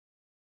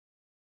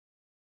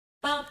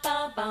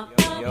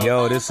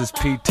Yo, this is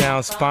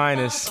P-Town's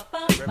finest,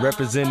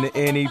 representing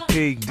the NEP,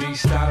 D.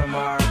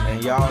 Stoudemire,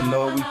 and y'all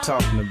know what we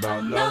talking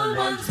about. No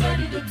one's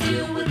ready to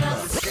deal with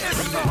us.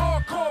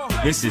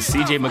 This is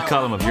CJ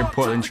McCollum of your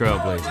Portland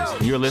Trailblazers,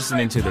 and you're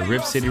listening to the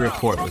Rip City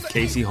Report with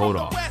Casey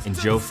Holdahl and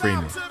Joe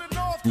Freeman.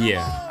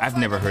 Yeah, I've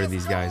never heard of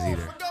these guys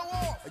either.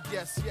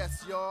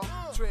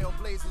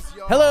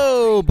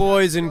 Hello,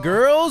 boys and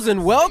girls,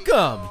 and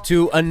welcome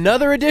to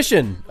another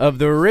edition of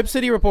the Rip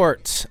City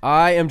Report.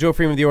 I am Joe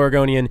Freeman of The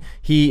Oregonian.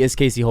 He is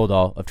Casey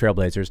Holdahl of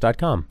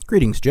Trailblazers.com.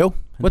 Greetings, Joe.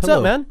 What's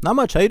up, man? Not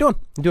much. How you doing?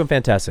 I'm doing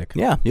fantastic.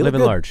 Yeah, you living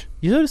look good.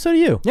 large. So do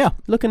you. Yeah,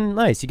 looking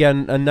nice. You got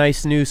a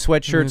nice new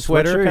sweater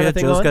kind of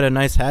thing Joe's on? got a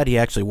nice hat. He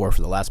actually wore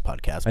for the last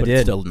podcast, but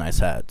it's still a nice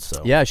hat.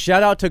 So yeah,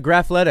 shout out to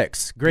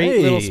Graphletics.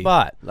 Great little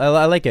spot.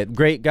 I like it.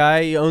 Great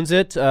guy. He owns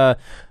it.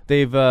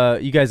 They've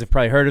you guys have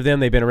probably heard of them.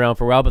 They've been around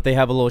for a while, but they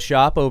have a little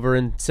shop over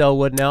in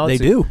Selwood now.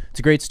 It's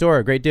a great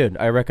store. Great dude.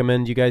 I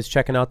recommend you guys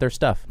checking out their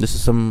stuff. This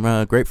is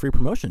some great free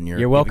promotion.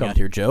 You're welcome out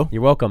here, Joe.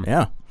 You're welcome.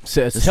 Yeah.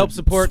 So help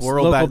support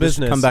local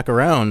business. Come back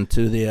around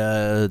to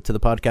the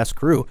podcast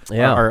crew.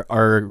 Yeah.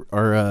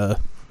 Our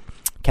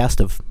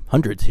cast of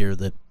hundreds here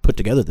that put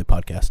together the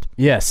podcast.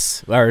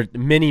 Yes, our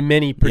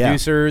many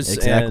producers. Yeah,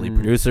 exactly.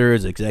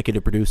 Producers,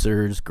 executive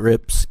producers,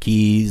 grips,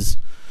 keys,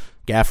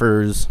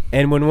 gaffers.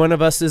 And when one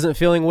of us isn't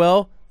feeling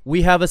well,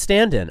 we have a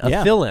stand-in,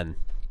 a fill-in.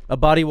 A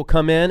body will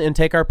come in and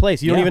take our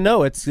place. You don't even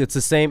know. It's the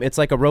same. It's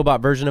like a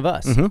robot version of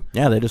us. Mm-hmm.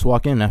 Yeah, they just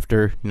walk in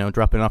after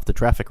dropping off the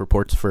traffic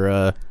reports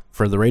for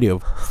the radio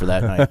for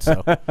that night.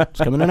 So just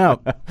coming in and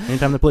out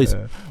anytime they please.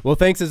 Well,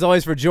 thanks as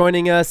always for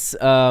joining us.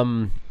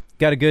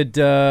 Got a good.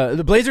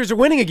 The Blazers are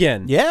winning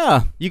again.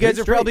 Yeah, you guys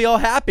are probably all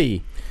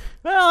happy.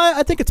 Well,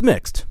 I think it's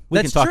mixed.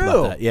 That's can talk true.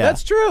 about that. Yeah,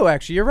 that's true.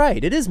 Actually, you're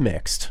right. It is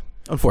mixed.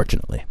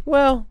 Unfortunately.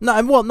 Well,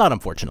 not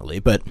unfortunately,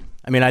 but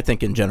I mean, I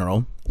think in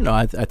general,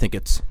 I think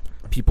it's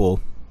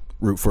people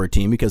root for a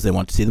team because they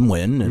want to see them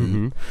win,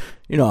 and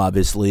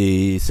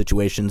obviously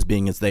situations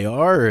being as they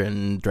are,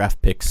 and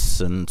draft picks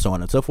and so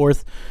on and so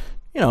forth.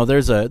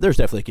 There's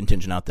definitely a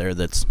contingent out there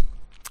that's.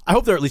 I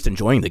hope they're at least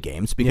enjoying the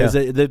games because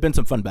they've been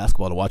some fun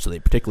basketball to watch.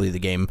 Particularly the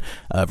game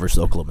versus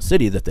Oklahoma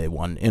City that they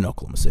won in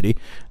Oklahoma City.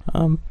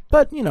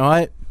 But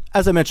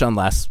as I mentioned on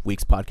last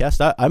week's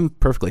podcast, I'm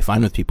perfectly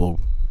fine with people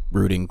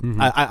rooting.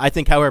 Mm-hmm. I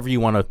think however you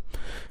want to,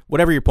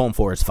 whatever you're pulling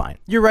for is fine.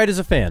 You're right as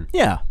a fan.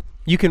 Yeah.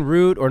 You can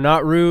root or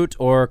not root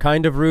or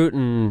kind of root,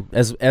 and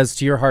as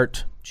to your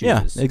heart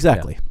chooses. Yeah,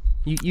 exactly.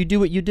 Yeah. You do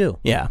what you do.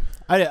 Yeah,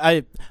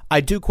 I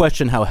do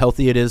question how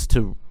healthy it is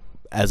to,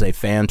 as a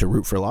fan, to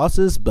root for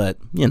losses, but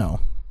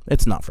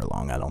it's not for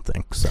long. I don't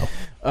think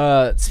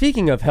so.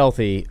 Speaking of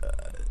healthy,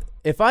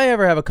 if I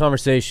ever have a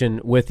conversation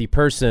with the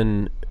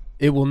person,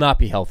 it will not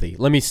be healthy.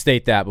 Let me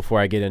state that before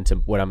I get into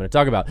what I'm going to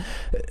talk about.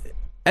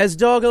 As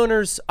dog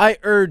owners, I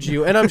urge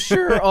you, and I'm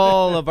sure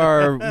all of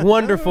our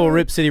wonderful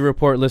Rip City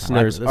Report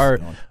listeners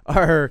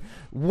are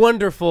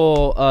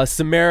wonderful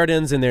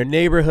Samaritans in their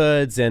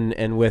neighborhoods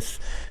and with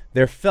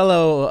their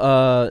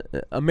fellow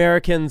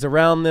Americans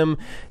around them.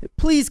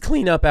 Please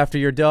clean up after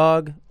your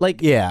dog.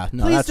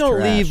 Please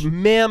don't leave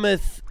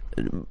mammoth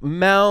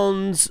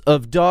mounds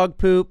of dog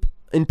poop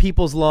in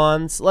people's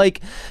lawns.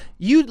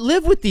 You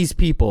live with these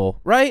people,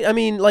 right? I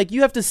mean,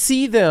 you have to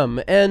see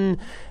them and.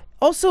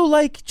 Also,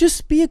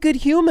 just be a good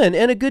human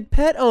and a good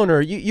pet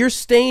owner. You're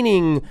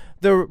staining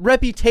the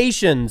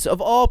reputations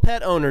of all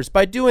pet owners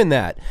by doing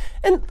that.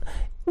 And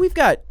we've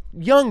got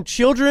young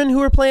children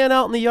who are playing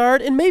out in the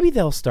yard, and maybe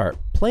they'll start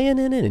playing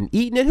in it and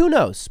eating it. Who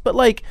knows?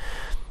 But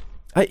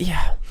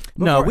yeah.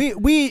 No,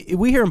 we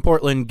here in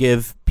Portland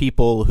give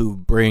people who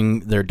bring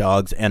their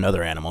dogs and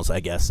other animals,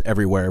 I guess,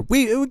 everywhere.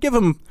 We give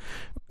them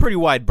pretty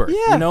wide berth.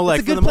 Yeah, it's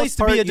a good place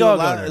to be a dog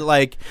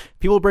owner.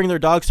 People bring their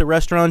dogs to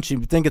restaurants.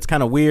 You think it's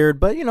kind of weird,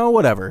 but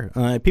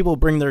whatever. People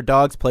bring their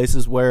dogs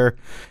places where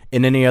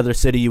in any other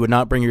city you would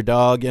not bring your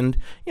dog, and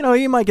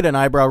you might get an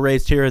eyebrow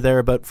raised here or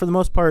there, but for the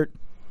most part,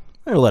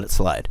 I'm gonna let it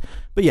slide.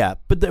 But yeah,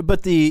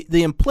 but the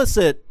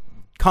implicit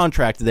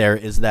contract there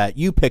is that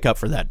you pick up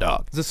for that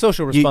dog. It's a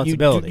social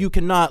responsibility. You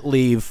cannot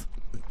leave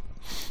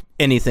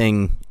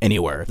anything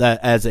anywhere. That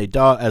as a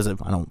dog, I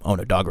don't own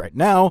a dog right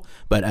now,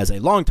 but as a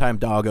longtime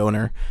dog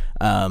owner,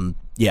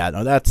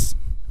 it's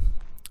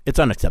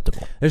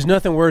unacceptable. There's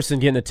nothing worse than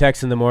getting a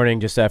text in the morning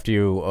just after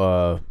you,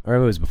 or it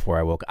was before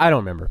I woke. I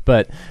don't remember,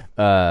 but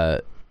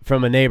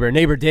from a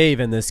neighbor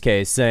Dave in this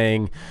case,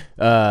 saying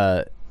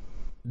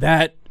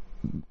that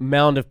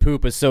mound of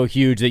poop is so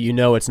huge that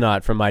it's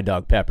not from my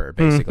dog Pepper,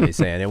 basically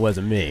saying it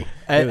wasn't me.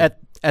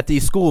 At the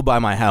school by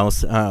my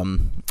house, they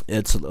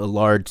have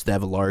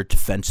a large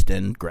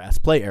fenced-in grass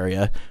play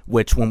area,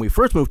 which when we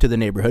first moved to the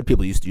neighborhood,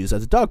 people used to use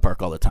as a dog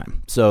park all the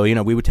time. So,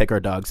 we would take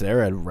our dogs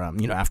there at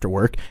around, after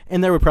work,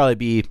 and there would probably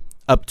be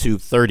up to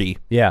 30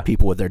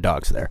 people with their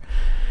dogs there.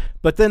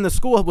 But then the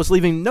school was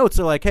leaving notes.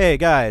 They're like, hey,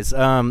 guys,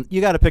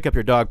 you got to pick up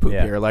your dog poop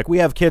here. Like, we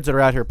have kids that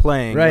are out here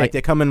playing. Right. Like,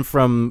 they come in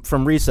from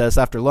recess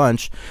after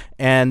lunch,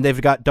 and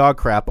they've got dog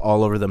crap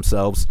all over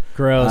themselves.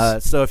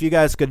 Gross. So if you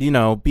guys could,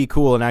 be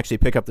cool and actually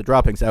pick up the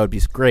droppings, that would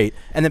be great.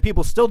 And then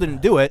people still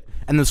didn't do it,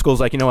 and the school's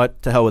like, you know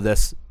what, to hell with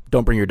this.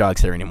 Don't bring your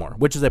dogs here anymore,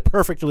 which is a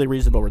perfectly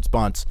reasonable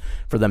response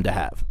for them to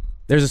have.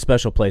 There's a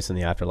special place in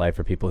the afterlife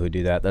for people who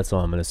do that. That's all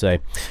I'm going to say.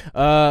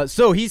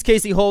 So he's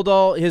Casey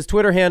Holdahl. His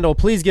Twitter handle,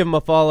 please give him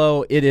a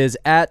follow. It is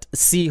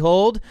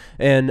 @chold,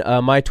 and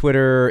my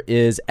Twitter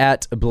is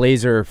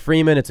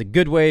 @BlazerFreeman. It's a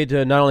good way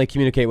to not only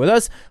communicate with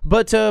us,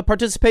 but to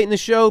participate in the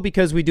show,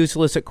 because we do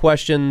solicit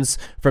questions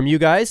from you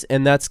guys,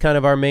 and that's kind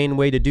of our main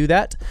way to do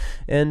that.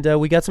 And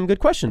we got some good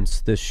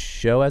questions this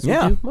show, as we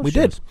do most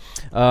shows.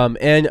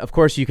 And, of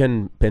course, you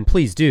can, and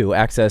please do,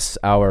 access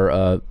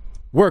our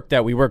work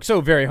that we work so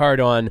very hard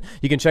on.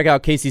 You can check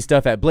out Casey's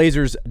stuff at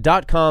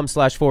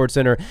blazers.com/forward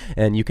center,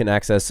 and you can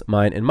access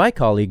mine and my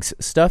colleagues'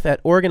 stuff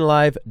at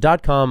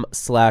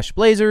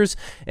OregonLive.com/blazers.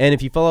 And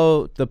if you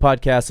follow the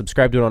podcast,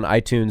 subscribe to it on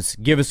iTunes,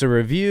 give us a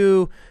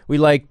review. We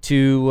like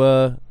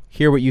to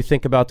hear what you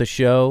think about the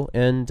show,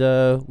 and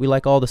we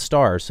like all the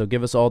stars, so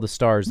give us all the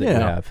stars that you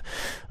have.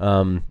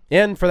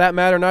 And for that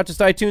matter, not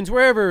just iTunes,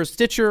 wherever,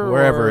 Stitcher,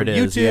 wherever or it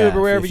is, YouTube,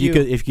 or wherever if you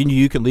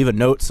can leave a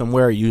note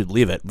somewhere, you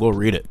leave it. We'll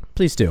read it.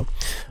 Please do.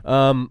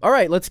 All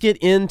right, let's get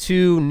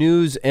into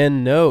news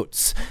and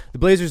notes. The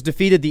Blazers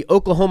defeated the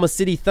Oklahoma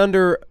City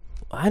Thunder.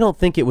 I don't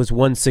think it was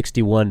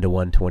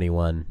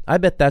 161-121. I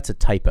bet that's a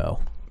typo.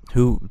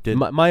 Who did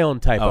my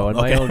own typo in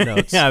my own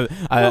notes? Yeah,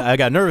 I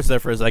got nervous there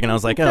for a second. I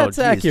was like, "Oh, that's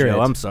accurate.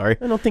 Joe, I'm sorry."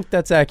 I don't think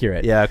that's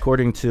accurate. Yeah,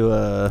 according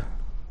to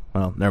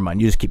well, never mind.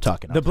 You just keep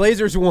talking. The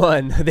Blazers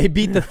won. They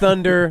beat the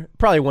Thunder,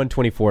 probably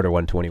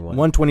 124-121.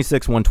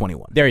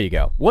 126-121. There you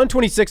go.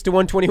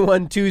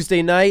 126-121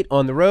 Tuesday night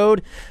on the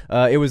road.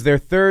 It was their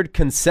third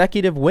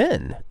consecutive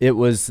win. It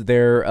was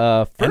their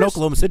first. And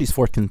Oklahoma City's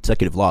fourth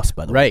consecutive loss,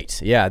 by the way.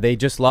 Right. Yeah, they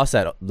just lost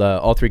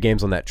all 3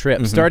 games on that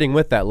trip, starting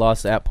with that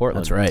loss at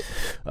Portland. That's right.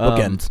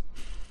 Bookends.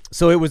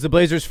 So it was the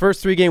Blazers'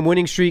 first 3-game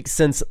winning streak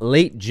since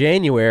late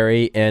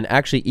January, and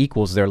actually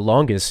equals their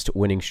longest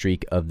winning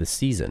streak of the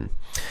season.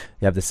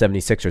 You have the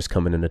 76ers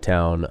coming into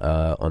town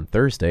on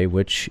Thursday,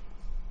 which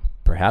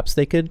perhaps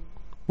they could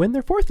win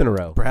their 4th in a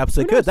row. Perhaps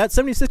they could. That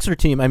 76er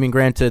team, I mean,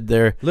 granted,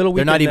 they're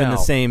not even the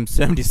same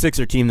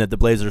 76er team that the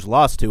Blazers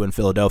lost to in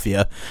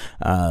Philadelphia.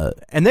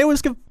 And they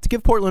always give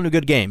Portland a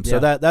good game. So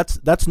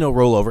that's no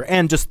rollover.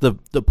 And just the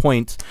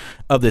point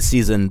of this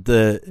season,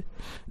 the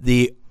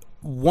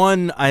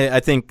one, I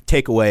think,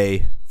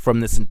 takeaway from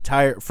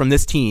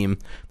this team,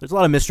 there's a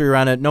lot of mystery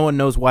around it. No one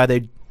knows why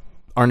they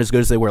aren't as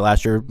good as they were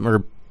last year,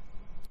 or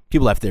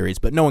people have theories,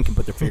 but no one can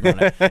put their finger on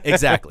it.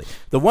 Exactly.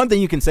 The one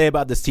thing you can say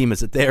about this team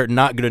is that they are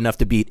not good enough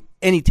to beat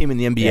any team in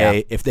the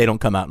NBA if they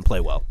don't come out and play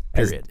well,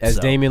 period. As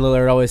Damian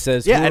Lillard always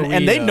says. Yeah,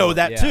 and they know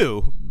that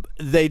too.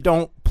 They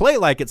don't play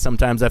like it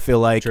sometimes, I feel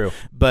like. True.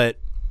 But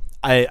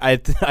I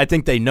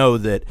think they know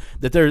that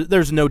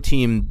there's no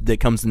team that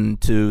comes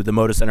into the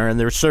Moda Center, and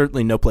there's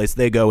certainly no place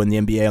they go in the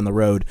NBA on the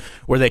road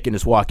where they can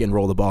just walk in,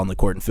 roll the ball on the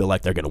court, and feel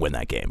like they're going to win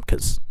that game,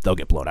 because they'll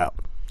get blown out.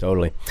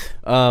 Totally.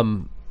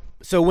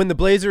 So when the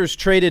Blazers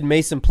traded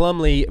Mason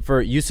Plumlee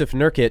for Jusuf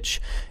Nurkic,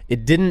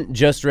 it didn't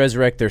just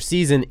resurrect their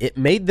season, it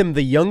made them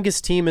the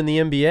youngest team in the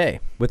NBA.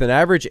 With an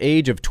average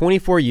age of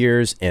 24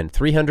 years and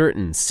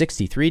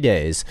 363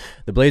 days,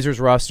 the Blazers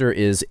roster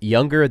is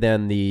younger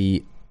than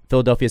the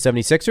Philadelphia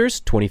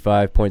 76ers,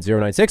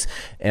 25.096,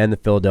 and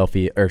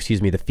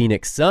the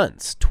Phoenix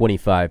Suns,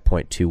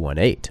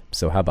 25.218.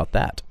 So how about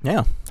that?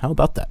 Yeah, how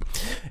about that?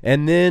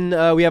 And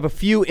then we have a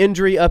few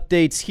injury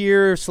updates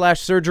here,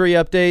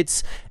 /surgery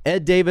updates.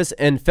 Ed Davis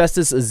and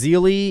Festus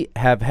Ezeli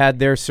have had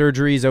their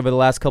surgeries over the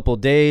last couple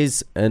of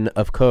days, and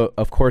of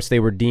course they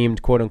were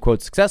deemed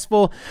quote-unquote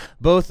successful.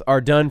 Both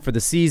are done for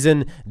the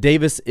season.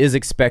 Davis is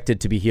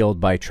expected to be healed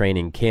by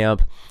training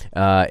camp.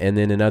 And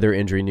then in other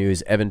injury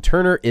news, Evan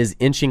Turner is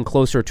inching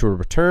closer to a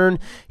return.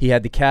 He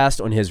had the cast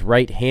on his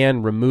right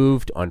hand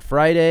removed on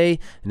Friday,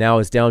 now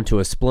is down to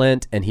a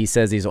splint, and he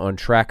says he's on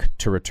track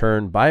to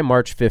return by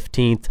March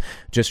 15th,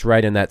 just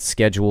right in that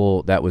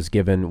schedule that was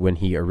given when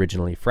he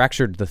originally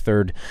fractured the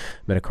third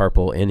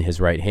metacarpal in his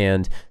right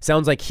hand.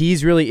 Sounds like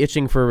he's really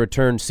itching for a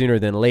return sooner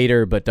than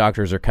later, but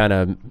doctors are kind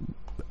of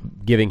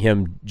giving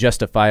him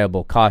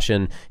justifiable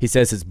caution. He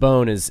says his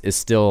bone is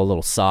still a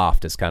little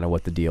soft, is kind of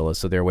what the deal is,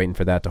 so they're waiting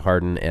for that to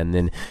harden, and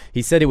then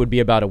he said it would be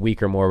about a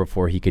week or more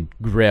before he could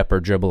grip or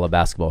dribble a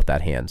basketball with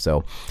that hand,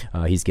 so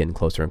he's getting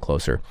closer and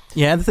closer.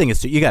 Yeah, and the thing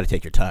is, you got to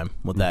take your time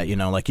with that,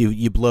 like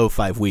you blow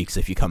 5 weeks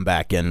if you come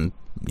back and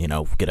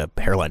get a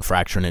hairline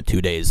fracture in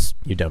 2 days.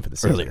 You're done for the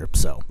season. Earlier,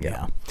 so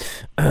yeah.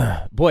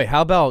 Boy,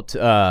 how about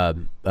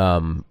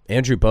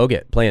Andrew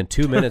Bogut playing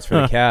 2 minutes for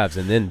the Cavs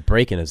and then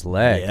breaking his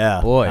leg?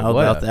 Yeah, boy, how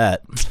about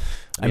that?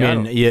 I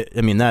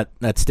mean that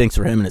stinks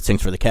for him, and it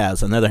stinks for the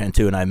Cavs. On the other hand,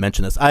 too, and I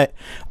mentioned this, I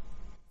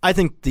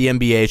think the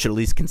NBA should at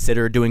least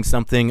consider doing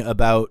something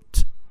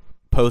about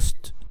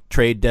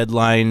post-trade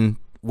deadline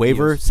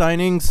waiver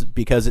signings,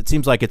 because it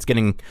seems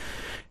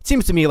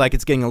to me like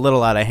it's getting a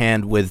little out of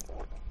hand with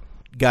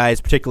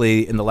guys,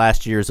 particularly in the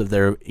last years of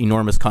their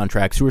enormous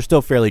contracts, who are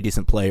still fairly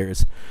decent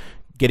players,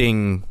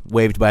 getting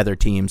waived by their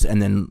teams and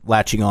then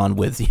latching on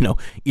with,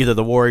 either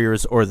the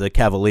Warriors or the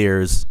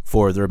Cavaliers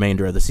for the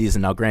remainder of the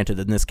season. Now, granted,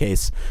 in this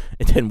case,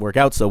 it didn't work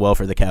out so well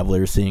for the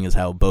Cavaliers, seeing as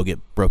how Bogut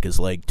broke his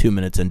leg 2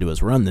 minutes into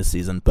his run this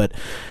season. But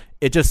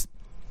it just,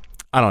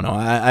 I don't know.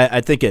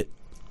 I think it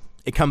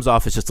comes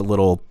off as just a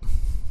little,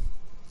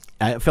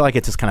 I feel like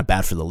it's just kind of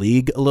bad for the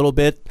league a little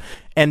bit.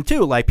 And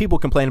two, like, people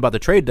complain about the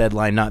trade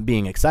deadline not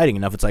being exciting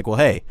enough. It's like, well,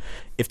 hey,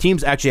 if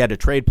teams actually had to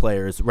trade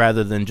players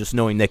rather than just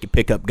knowing they could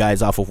pick up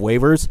guys off of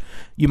waivers,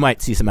 you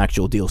might see some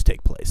actual deals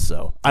take place.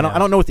 So I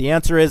don't know what the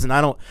answer is, and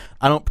I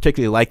don't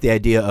particularly like the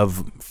idea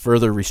of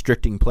further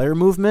restricting player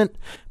movement,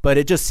 but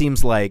it just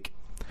seems like,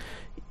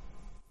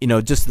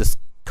 just this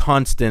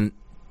constant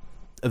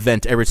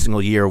event every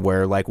single year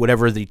where, like,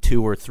 whatever the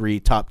 2 or 3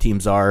 top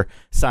teams are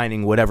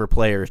signing whatever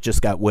players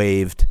just got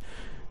waived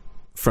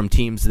from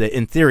teams that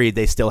in theory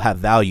they still have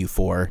value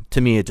for.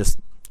 To me, it just,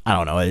 I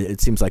don't know,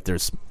 it seems like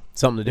there's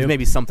something to do,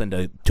 maybe something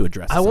to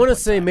address. I want to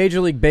say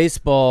Major League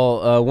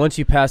Baseball, once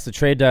you pass the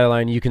trade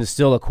deadline, you can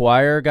still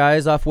acquire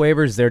guys off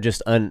waivers. They're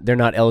just they're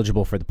not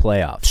eligible for the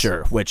playoffs.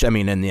 Sure, which, I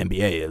mean, in the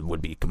NBA it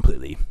would be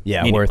completely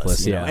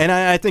worthless. Yeah, and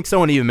I think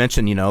someone even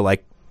mentioned,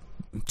 like,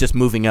 just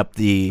moving up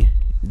the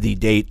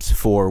dates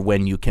for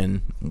when you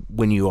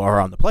are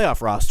on the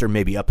playoff roster,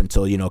 maybe up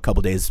until, a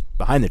couple days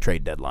behind the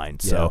trade deadline.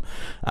 So,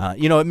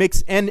 it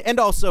makes, and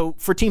also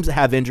for teams that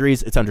have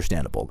injuries, it's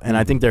understandable. And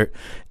I think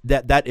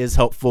that is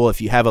helpful.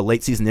 If you have a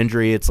late season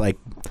injury, it's like,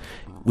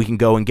 we can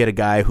go and get a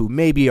guy who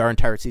maybe our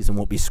entire season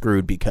won't be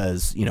screwed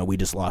because, we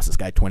just lost this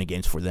guy 20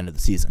 games before the end of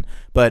the season.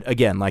 But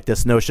again, like,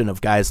 this notion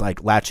of guys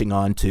like latching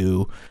on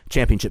to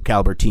championship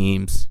caliber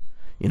teams,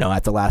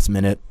 at the last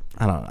minute,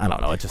 I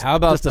don't know. It just, how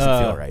about, just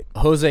doesn't feel right.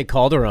 Jose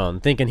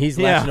Calderon thinking he's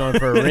latching on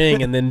for a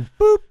ring, and then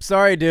boop,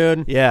 sorry,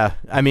 dude. Yeah,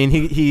 I mean,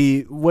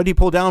 he what did he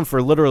pull down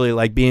for? Literally,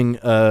 like, being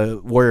a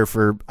Warrior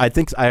for, I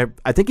think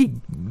he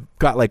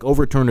got like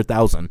over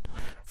 200,000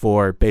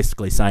 for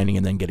basically signing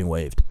and then getting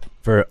waived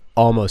for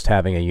almost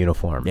having a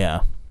uniform.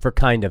 Yeah. For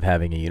kind of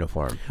having a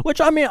uniform. Which,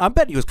 I mean, I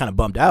bet he was kind of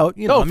bummed out. I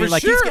mean,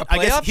 like, sure. I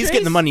guess he's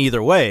getting the money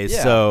either way.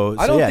 Yeah. So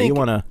I don't think, you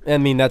want to. I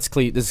mean, this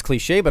is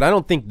cliche, but I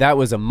don't think that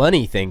was a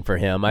money thing for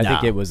him. I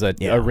think it was a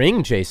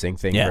ring chasing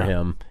thing for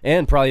him,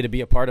 and probably to be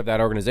a part of that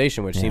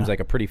organization, which seems like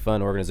a pretty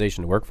fun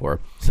organization to work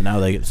for. So now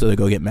they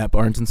go get Matt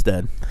Barnes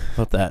instead.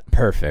 How about that?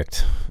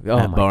 Perfect.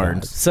 Matt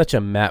Barnes, God. Such a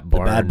Matt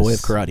Barnes, the bad boy of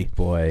karate.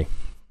 Boy,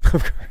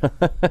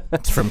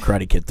 it's from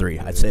Karate Kid 3.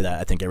 I'd say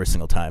that I think every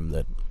single time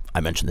that I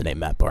mention the name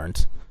Matt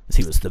Barnes.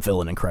 He was the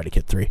villain in Karate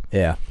Kid 3.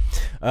 Yeah.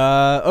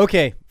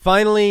 Okay.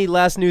 Finally,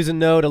 last news and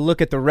note, a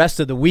look at the rest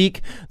of the week.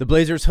 The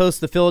Blazers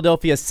host the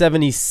Philadelphia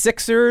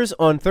 76ers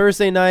on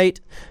Thursday night,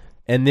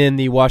 and then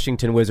the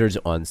Washington Wizards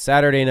on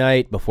Saturday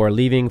night before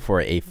leaving for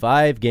a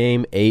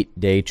 5-game,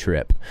 8-day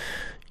trip.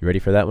 You ready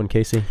for that one,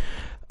 Casey?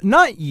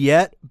 Not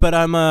yet, but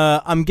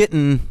I'm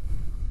getting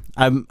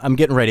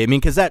ready. I mean,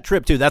 because that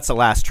trip too, that's the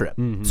last trip.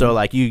 Mm-hmm. So,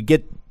 like, you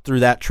get through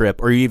that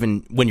trip, or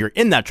even when you're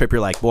in that trip,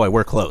 you're like, boy,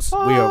 we're close. We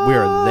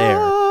are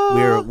there.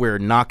 We're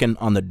knocking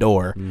on the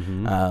door.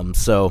 Mm-hmm.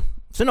 So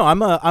no,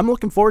 I'm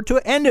looking forward to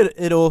it, and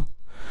it'll,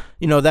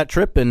 that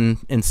trip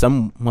in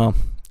some, well,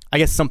 I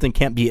guess something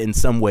can't be in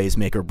some ways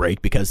make or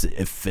break, because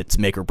if it's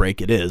make or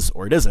break, it is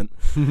or it isn't.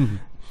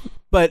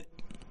 But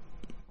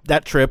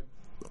that trip,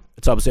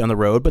 it's obviously on the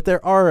road, but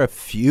there are a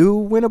few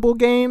winnable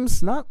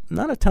games, not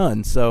a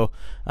ton. So,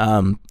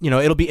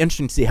 it'll be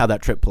interesting to see how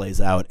that trip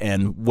plays out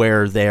and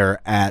where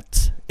they're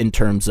at in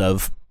terms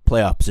of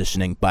playoff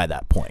positioning by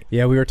that point.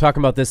 Yeah, we were talking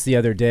about this the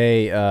other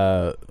day.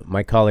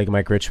 My colleague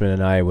Mike Richmond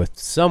and I, with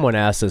someone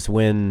asked us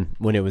when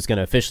it was going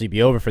to officially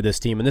be over for this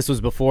team, and this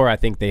was before I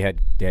think they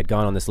had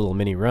gone on this little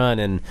mini run.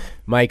 And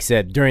Mike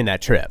said during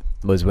that trip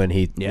was when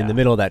in the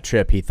middle of that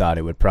trip, he thought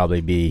it would probably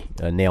be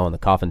a nail in the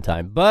coffin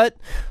time. But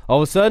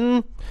all of a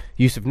sudden,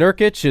 Jusuf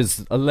Nurkic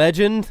is a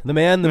legend, the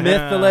man, the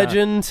myth, the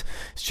legend.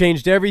 It's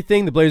changed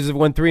everything. The Blazers have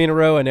won 3 in a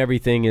row, and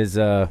everything is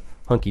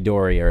hunky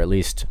dory, or at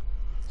least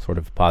sort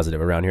of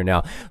positive around here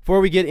now. Before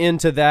we get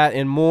into that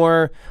and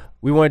more,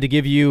 we wanted to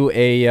give you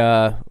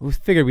we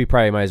figured we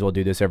probably might as well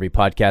do this every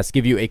podcast,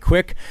 give you a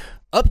quick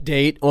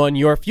update on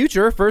your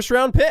future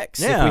first-round picks.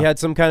 Yeah. If we had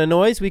some kind of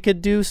noise, we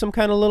could do some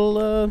kind of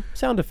little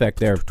sound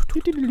effect there.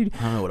 I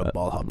don't know what a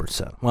ball hopper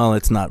sound. Well,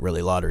 it's not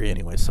really lottery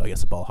anyway, so I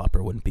guess a ball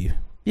hopper wouldn't be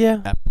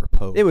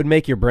apropos. It would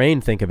make your brain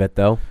think of it,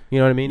 though. You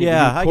know what I mean?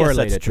 Yeah, I guess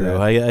that's true.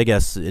 I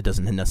guess it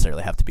doesn't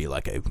necessarily have to be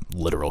like a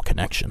literal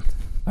connection.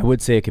 I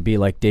would say it could be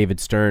like David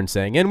Stern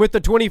saying, and with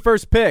the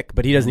 21st pick,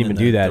 but he doesn't even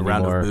do that anymore.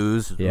 Round of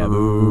boos. Yeah,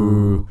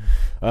 boo.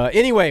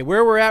 Anyway,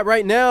 where we're at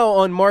right now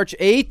on March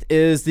 8th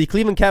is the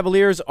Cleveland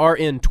Cavaliers are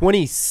in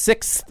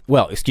 26th.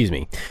 Well, excuse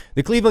me.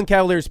 The Cleveland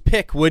Cavaliers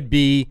pick would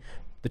be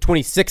the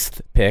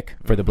 26th pick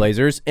for the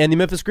Blazers, and the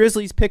Memphis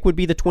Grizzlies pick would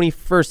be the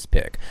 21st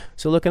pick.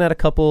 So looking at a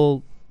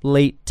couple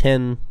late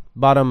 10,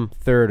 bottom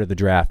third of the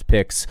draft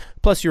picks,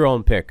 plus your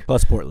own pick.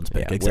 Plus Portland's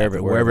pick, yeah,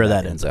 exactly. Wherever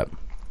that ends up.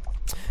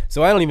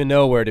 So I don't even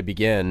know where to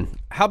begin.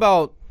 How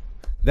about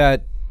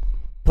that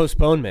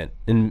postponement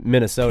in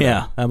Minnesota?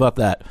 Yeah, how about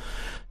that?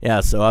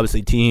 Yeah, so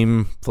obviously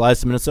team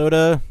flies to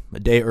Minnesota a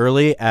day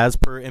early as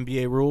per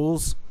NBA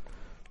rules,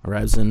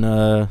 arrives in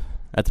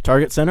at the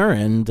Target Center,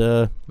 and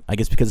I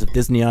guess because of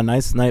Disney on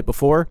Ice the night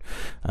before,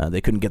 they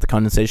couldn't get the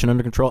condensation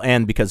under control,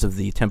 and because of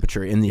the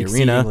temperature in the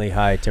arena. Exceedingly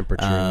high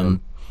temperature.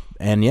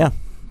 And yeah,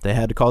 they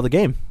had to call the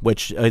game,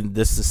 which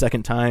this is the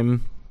second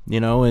time,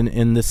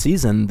 in this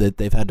season that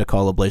they've had to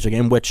call a Blazer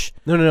game, which...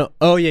 No.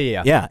 Oh,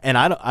 yeah. Yeah, and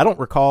I don't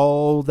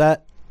recall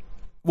that.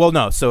 Well,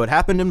 no, so it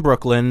happened in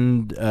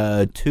Brooklyn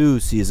 3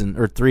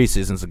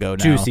 seasons ago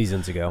now. 2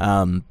 seasons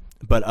ago.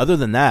 But other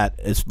than that,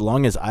 as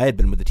long as I had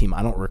been with the team,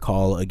 I don't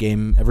recall a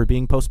game ever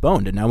being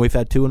postponed, and now we've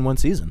had 2 in 1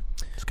 season.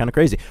 It's kind of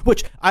crazy.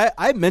 Which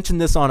I mentioned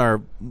this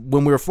on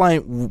when we were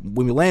flying,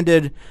 when we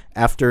landed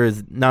after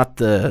not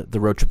the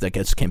road trip that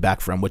guys came back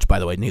from, which by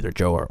the way neither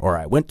Joe or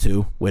I went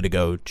to. Way to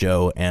go,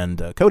 Joe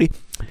and Cody.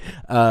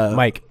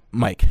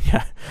 Mike,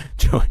 yeah,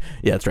 Joe,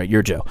 yeah, that's right,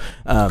 you're Joe.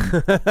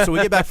 So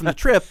we get back from the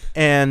trip,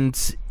 and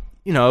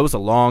it was a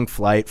long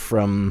flight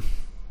from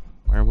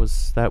where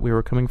was that we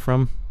were coming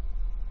from?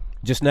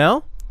 Just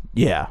now?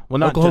 Yeah, well,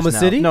 not Oklahoma just now.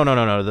 City?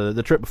 No,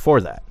 the trip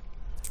before that.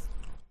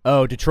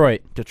 Oh,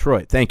 Detroit.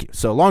 Thank you.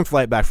 So long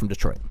flight back from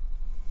Detroit.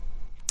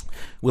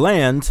 We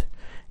land,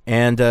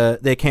 and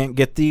they can't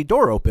get the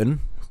door open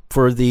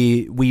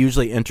we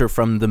usually enter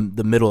from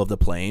the middle of the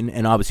plane,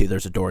 and obviously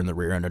there's a door in the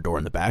rear and a door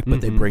in the back,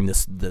 but they bring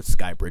this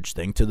sky bridge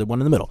thing to the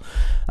one in the middle.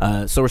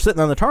 So we're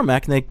sitting on the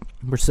tarmac, and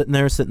we're sitting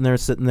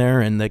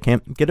there, and they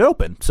can't get it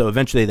open. So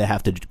eventually they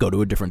have to go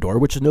to a different door,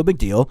 which is no big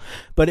deal.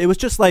 But it was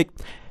just like,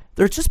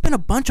 there's just been a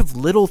bunch of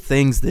little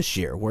things this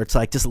year where it's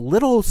like just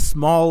little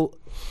small,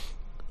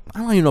 I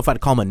don't even know if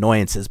I'd call them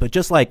annoyances, but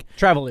just like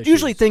travel issues.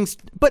 Usually things,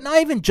 but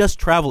not even just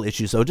travel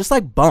issues, though, just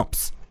like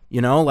bumps,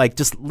 like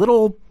just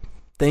little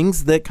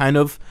things that kind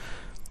of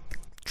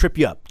trip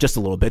you up just a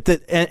little bit,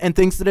 and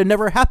things that had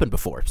never happened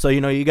before. So,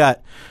 you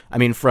got,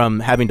 from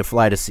having to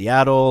fly to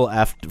Seattle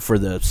for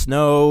the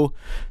snow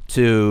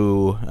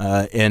to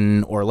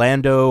in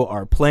Orlando,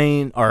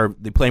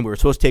 the plane we were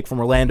supposed to take from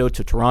Orlando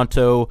to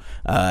Toronto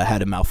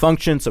had a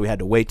malfunction, so we had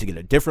to wait to get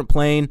a different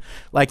plane.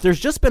 Like, there's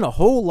just been a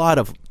whole lot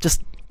of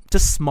just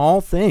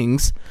small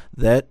things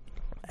that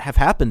have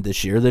happened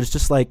this year that it's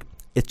just like,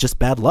 it's just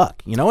bad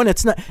luck, and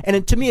it's not.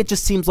 And to me, it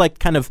just seems like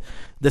kind of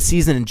the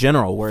season in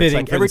general, where it's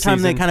like every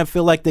time they kind of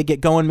feel like they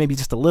get going, maybe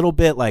just a little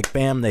bit, like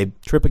bam, they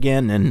trip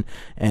again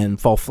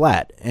and fall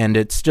flat. And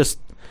it's just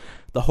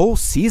the whole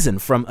season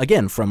from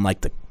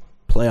like the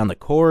play on the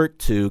court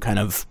to kind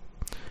of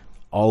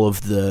all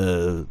of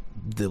the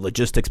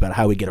logistics about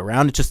how we get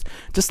around. It's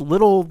just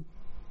little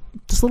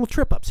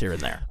trip ups here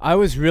and there. I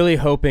was really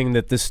hoping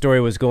that this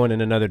story was going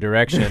in another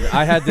direction.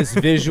 I had this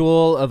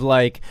visual of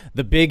like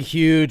the big,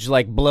 huge,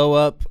 like blow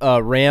up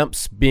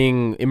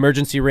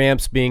emergency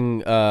ramps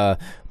being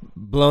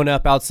blown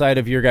up outside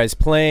of your guys'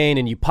 plane,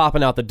 and you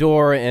popping out the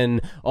door,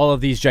 and all of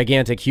these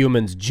gigantic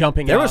humans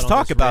jumping out. There was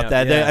talk about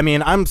that. Yeah.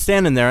 I'm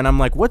standing there and I'm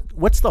like,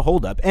 what's the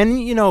holdup? And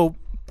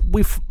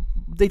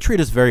they treat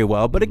us very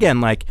well, but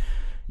again, like,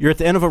 you're at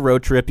the end of a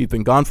road trip. You've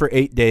been gone for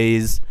 8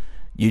 days.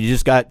 You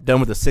just got done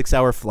with a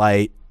 6-hour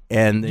flight,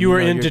 and you were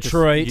in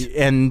Detroit,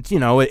 and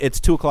it's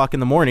 2:00 in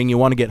the morning. You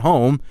want to get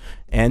home,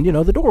 and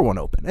the door won't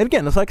open. And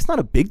again, it's like, it's not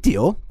a big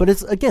deal, but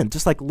it's again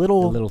just like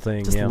little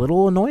things, just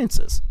little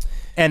annoyances.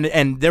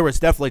 And there was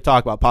definitely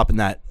talk about popping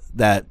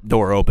that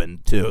door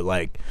open too.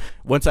 Like,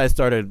 once I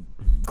started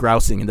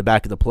grousing in the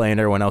back of the plane,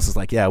 everyone else is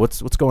like, yeah,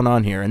 what's going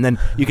on here? And then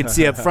you can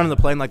see up front of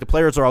the plane, like, the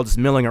players are all just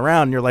milling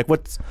around, and you're like,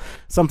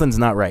 something's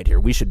not right here.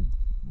 We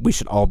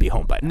should all be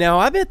home by now. Now,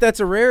 I bet that's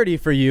a rarity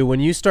for you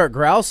when you start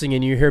grousing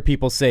and you hear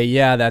people say,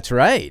 yeah, that's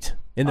right,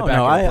 in the back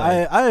of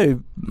the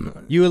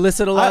plane. You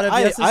elicit a lot of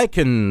yeses?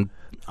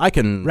 I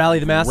can rally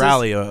the masses?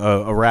 Rally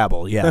a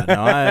rabble,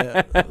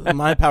 yeah. No,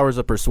 my powers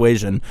of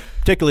persuasion,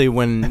 particularly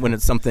when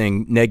it's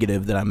something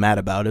negative that I'm mad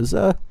about, is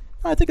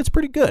I think it's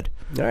pretty good.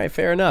 All right,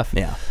 fair enough.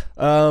 Yeah.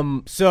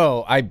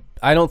 So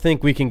I don't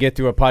think we can get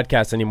through a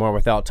podcast anymore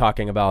without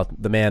talking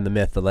about the man, the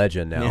myth, the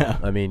legend now. Yeah.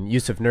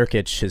 Jusuf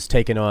Nurkic has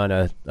taken on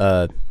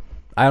I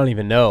don't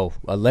even know,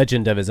 a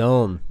legend of his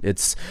own.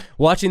 It's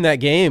watching that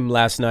game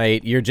last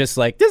night, you're just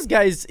like, this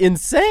guy's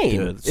insane.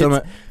 Dude,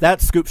 so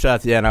that scoop shot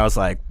at the end, I was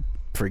like,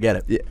 forget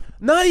it. Yeah.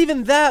 Not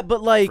even that,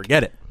 but like,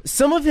 forget it.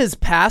 Some of his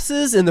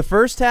passes in the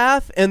first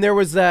half, and there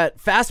was that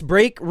fast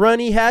break run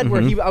he had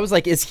where I was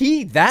like, is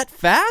he that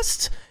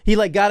fast? He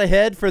like got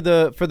ahead for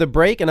the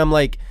break, and I'm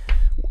like,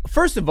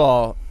 first of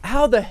all,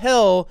 how the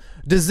hell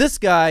does this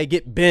guy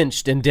get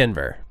benched in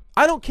Denver?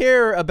 I don't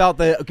care about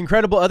the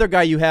incredible other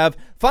guy you have.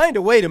 Find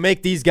a way to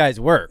make these guys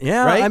work.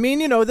 Yeah, right? I mean,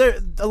 there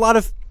a lot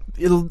of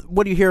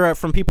what you hear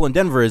from people in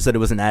Denver is that it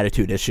was an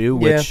attitude issue,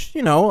 which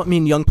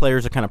young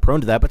players are kind of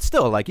prone to that, but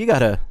still, like, you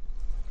gotta.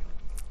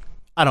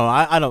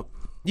 I don't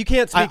You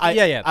can't speak.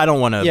 I don't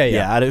want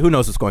to. Who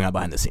knows what's going on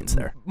behind the scenes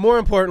there? More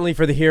importantly,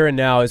 for the here and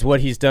now, is what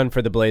he's done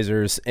for the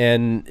Blazers.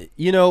 And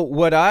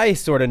what I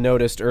sort of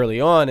noticed early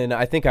on, and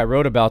I think I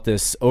wrote about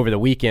this over the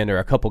weekend or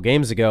a couple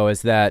games ago,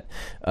 is that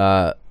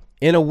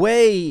in a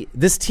way,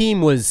 this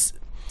team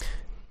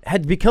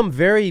had become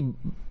very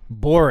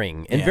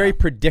boring and very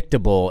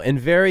predictable and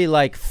very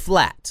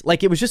flat.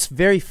 It was just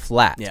very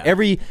flat. Yeah.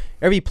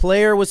 Every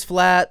player was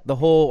flat. The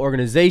whole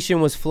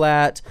organization was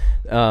flat.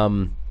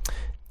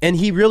 And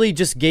he really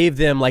just gave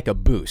them a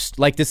boost,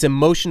 this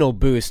emotional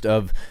boost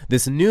of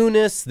this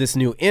newness, this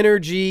new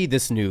energy,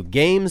 this new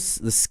games,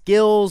 the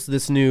skills,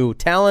 this new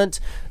talent,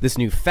 this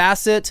new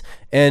facet.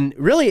 And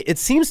really, it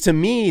seems to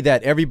me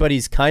that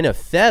everybody's kind of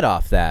fed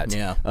off that.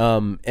 Yeah.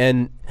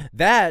 And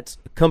that,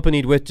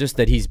 accompanied with just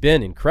that he's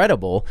been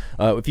incredible.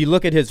 If you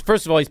look at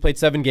first of all, he's played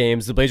 7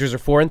 games. The Blazers are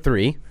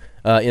 4-3.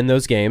 In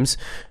those games,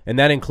 and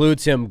that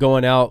includes him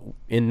going out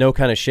in no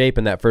kind of shape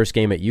in that first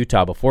game at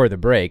Utah before the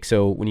break.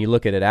 So when you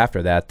look at it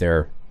after that,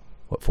 they're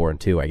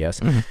 4-2, I guess.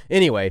 Mm-hmm.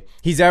 Anyway,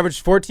 he's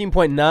averaged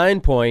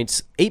 14.9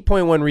 points,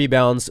 8.1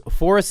 rebounds,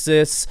 4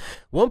 assists,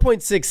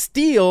 1.6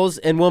 steals,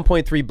 and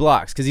 1.3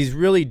 blocks, because he's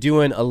really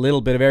doing a little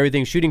bit of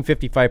everything, shooting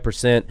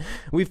 55%.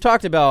 We've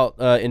talked about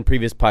in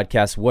previous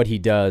podcasts what he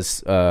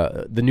does,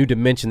 the new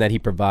dimension that he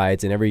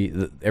provides, and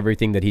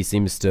everything that he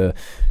seems to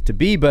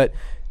be, but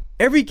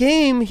every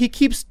game he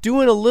keeps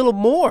doing a little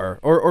more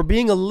or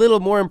being a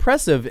little more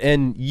impressive,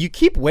 and you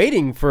keep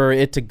waiting for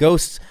it to go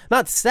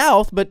not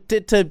south, but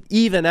to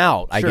even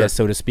out, I guess,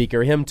 so to speak,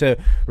 or him to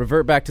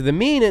revert back to the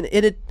mean, and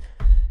it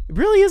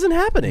really isn't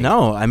happening.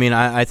 No, I mean,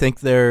 I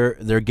think they're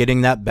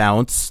getting that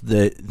bounce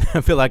that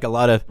I feel like a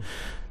lot of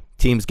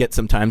teams get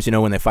sometimes,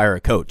 when they fire a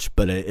coach,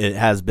 but it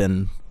has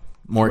been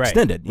more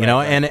extended, you know,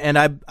 right. And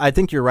I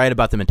think you're right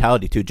about the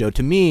mentality too, Joe.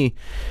 To me,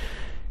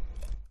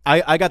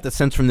 I got the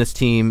sense from this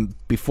team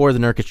before the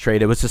Nurkic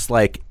trade, it was just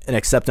an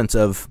acceptance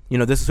of,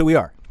 this is who we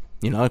are.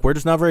 We're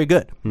just not very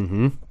good.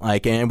 Mm-hmm.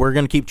 And we're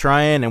going to keep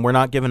trying, and we're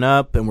not giving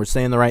up, and we're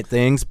saying the right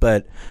things.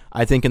 But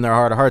I think in their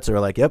heart of hearts,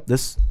 they're like, yep,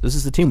 this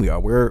is the team we are.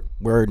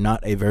 We're not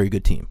a very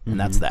good team, and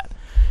that's that.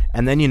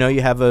 And then,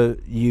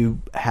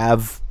 you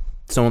have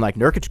someone like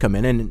Nurkic come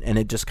in, and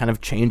it just kind of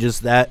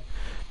changes that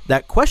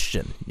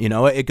question.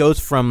 It goes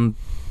from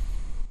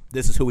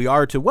this is who we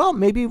are to, well,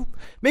 maybe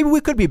we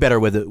could be better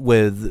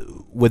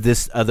with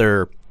this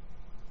other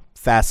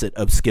facet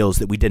of skills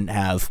that we didn't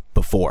have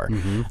before.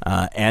 Mm-hmm.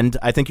 And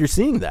I think you're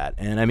seeing that.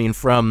 And I mean,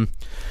 from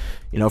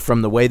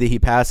the way that he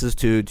passes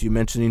to you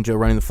mentioning Joe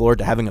running the floor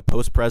to having a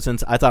post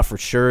presence, I thought for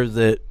sure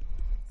that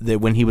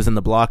when he was in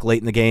the block late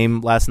in the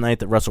game last night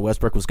that Russell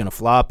Westbrook was going to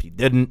flop. He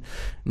didn't.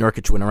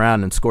 Nurkic went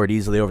around and scored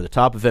easily over the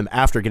top of him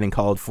after getting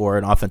called for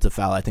an offensive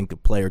foul, I think a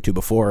play or two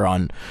before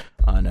on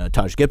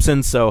Taj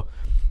Gibson. So,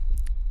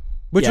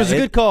 which was a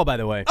good call, by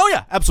the way. Oh,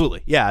 yeah,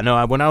 absolutely. Yeah,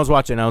 no, when I was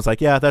watching, I was like,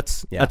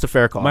 that's a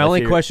fair call. My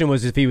only question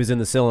was if he was in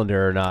the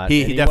cylinder or not.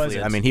 He definitely,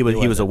 wasn't.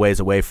 He was a ways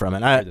away from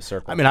it.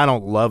 I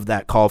don't love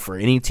that call for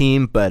any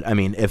team, but, I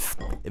mean, if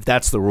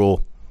that's the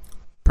rule,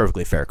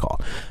 perfectly fair call.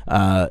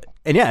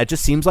 And, yeah, it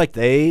just seems like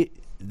they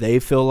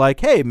feel like,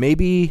 hey,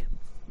 maybe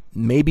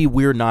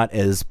we're not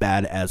as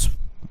bad as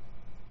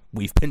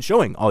we've been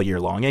showing all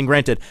year long. And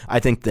granted, I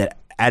think that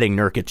adding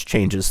Nurkic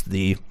changes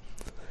the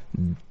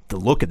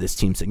look of this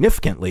team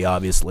significantly,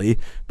 obviously,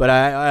 but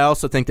I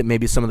also think that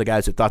maybe some of the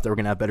guys who thought they were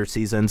going to have better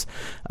seasons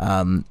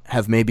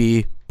have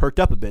maybe perked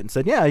up a bit and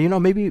said, yeah,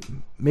 maybe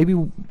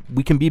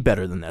we can be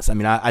better than this. I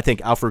mean, I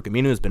think Al-Farouq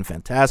Aminu has been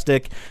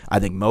fantastic. I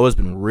think Mo has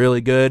been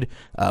really good.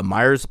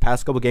 Myers, the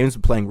past couple games,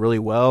 been playing really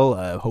well.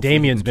 Hopefully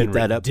Damian's been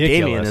ridiculous.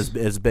 Damian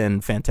has been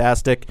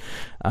fantastic.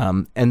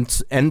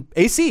 And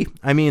AC,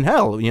 I mean,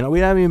 hell, we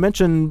haven't even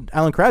mentioned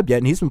Alan Crabb yet,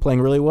 and he's been playing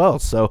really well.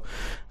 So,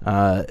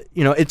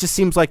 it just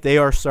seems like they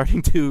are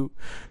starting to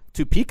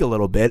peak a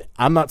little bit.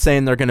 I'm not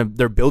saying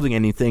they're building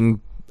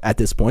anything at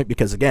this point,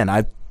 because again,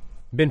 I've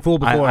been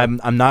fooled before.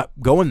 I'm not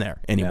going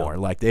there anymore. Yeah.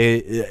 Like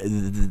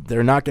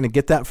they're not going to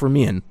get that from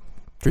me, and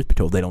truth be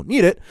told, they don't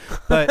need it.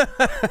 But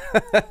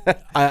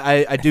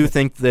I do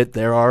think that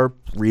there are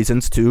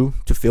reasons to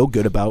feel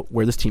good about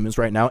where this team is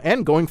right now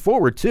and going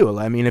forward too.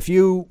 I mean, if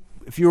you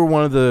were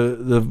one of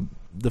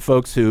the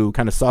folks who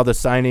kind of saw the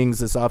signings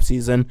this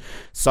offseason,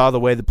 saw the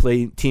way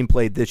the team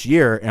played this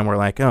year, and were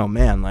like, oh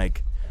man,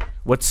 like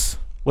what's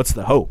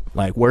the hope?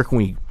 Like, where can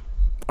we?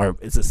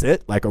 Is this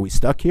it? Like, are we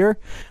stuck here?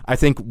 I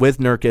think with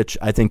Nurkic,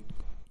 I think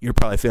you're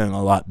probably feeling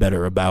a lot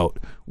better about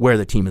where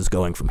the team is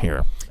going from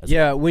here.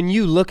 Yeah, when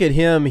you look at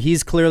him,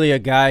 he's clearly a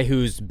guy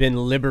who's been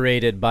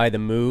liberated by the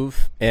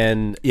move,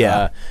 and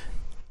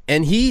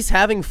and he's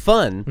having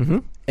fun. Mm-hmm.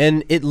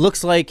 And it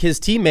looks like his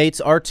teammates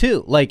are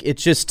too. Like,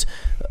 it's just,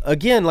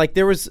 again, like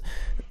there was,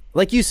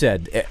 like you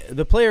said,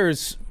 the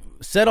players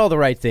said all the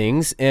right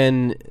things,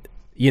 and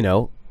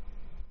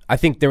I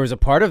think there was a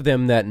part of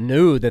them that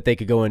knew that they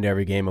could go into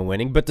every game and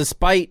winning, but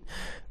despite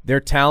their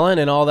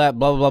talent and all that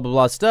blah, blah, blah, blah,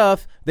 blah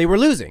stuff, they were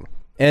losing.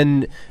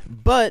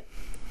 But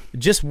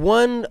just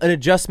an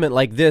adjustment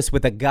like this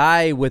with a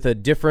guy with a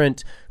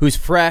different, who's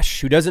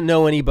fresh, who doesn't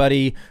know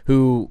anybody,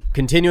 who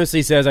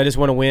continuously says, I just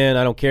want to win,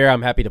 I don't care,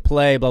 I'm happy to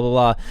play, blah,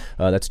 blah,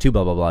 blah. That's 2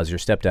 blah, blah, blahs. Your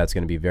stepdad's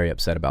going to be very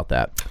upset about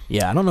that.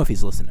 Yeah, I don't know if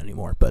he's listening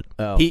anymore, but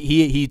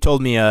he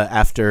told me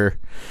after,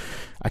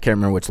 I can't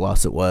remember which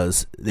loss it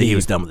was, that he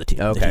was done with the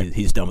team. Okay.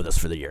 He's done with us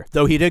for the year.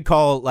 Though he did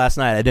call last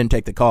night. I didn't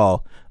take the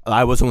call.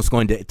 I was almost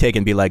going to take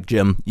and be like,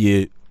 Jim,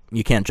 you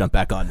can't jump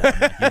back on now.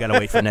 You got to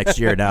wait for next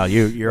year now.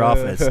 You're off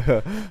this.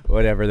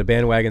 Whatever. The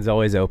bandwagon's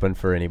always open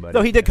for anybody.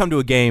 Though he did come to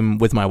a game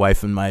with my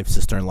wife and my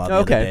sister-in-law the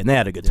other day, and they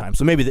had a good time.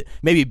 So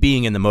maybe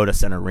being in the Moda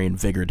Center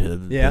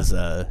reinvigorated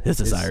his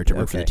desire to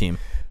root for the team.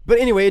 But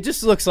anyway, it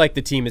just looks like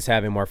the team is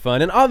having more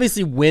fun. And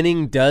obviously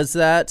winning does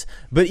that.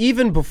 But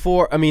even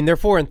before, I mean, they're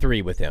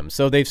 4-3 with him.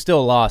 So they've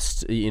still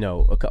lost,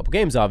 a couple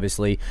games,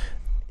 obviously.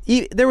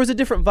 There was a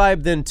different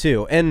vibe then,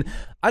 too. And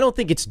I don't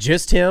think it's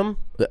just him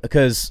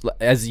because,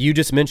 as you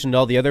just mentioned,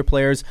 all the other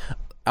players,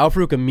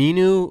 Al-Farouq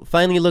Aminu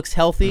finally looks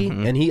healthy.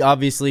 And he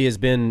obviously has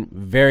been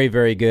very,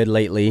 very good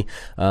lately.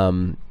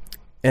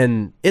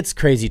 And it's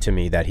crazy to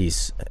me that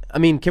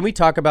can we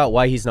talk about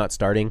why he's not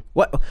starting?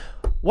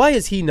 Why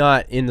is he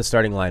not in the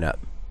starting lineup?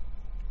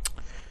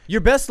 Your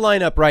best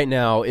lineup right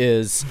now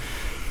is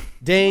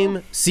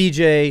Dame,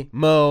 CJ,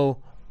 Mo,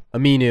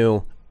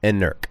 Aminu,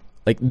 and Nurk.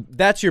 Like,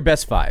 that's your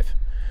best 5.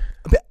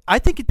 I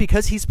think it's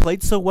because he's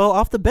played so well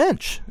off the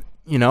bench,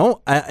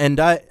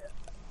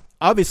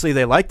 obviously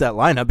they like that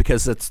lineup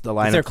because it's the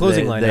lineup their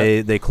closing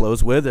lineup. They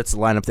close with. It's the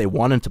lineup they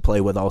wanted to play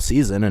with all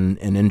season, and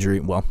injury,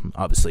 well,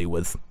 obviously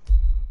with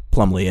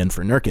Plumlee in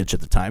for Nurkic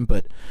at the time,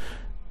 but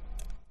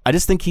I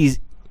just think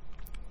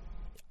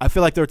I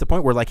feel like they're at the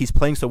point where like he's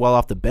playing so well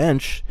off the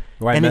bench.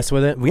 Why mess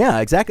with it? Yeah,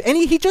 exactly. And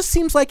he just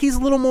seems like he's a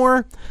little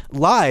more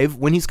live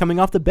when he's coming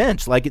off the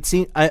bench. Like it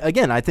seems,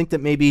 I think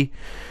that maybe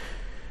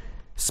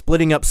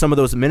splitting up some of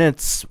those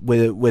minutes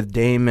with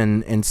Dame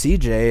and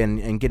CJ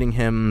and getting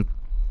him,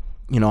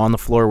 on the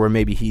floor where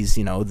maybe he's,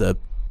 the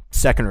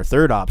second or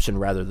third option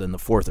rather than the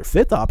fourth or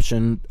fifth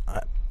option.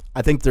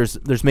 I think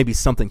there's maybe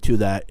something to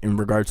that in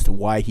regards to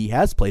why he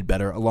has played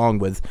better, along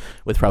with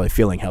probably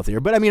feeling healthier.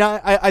 But I mean,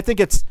 I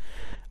think it's.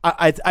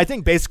 I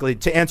think basically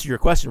to answer your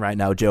question right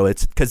now, Joe,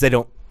 it's because they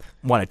don't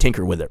want to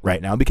tinker with it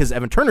right now because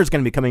Evan Turner's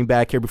going to be coming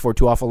back here before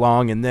too awful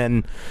long, and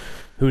then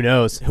who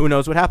knows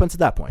what happens at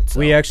that point. So.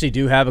 We actually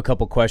do have a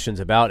couple questions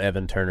about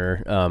Evan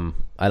Turner.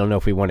 I don't know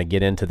if we want to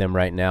get into them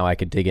right now. I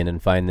could dig in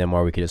and find them,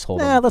 or we could just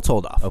hold them. Yeah, let's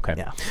hold off. Okay.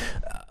 Yeah.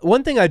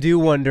 One thing I do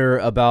wonder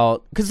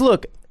about, because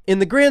look, in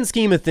the grand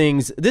scheme of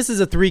things, this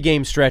is a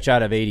 3-game stretch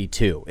out of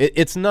 82.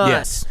 It's not.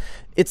 Yes.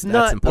 It's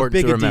not a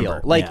big a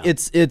deal. Like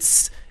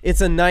it's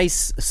a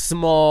nice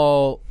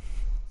small,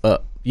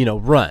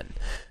 run.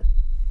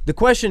 The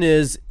question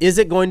is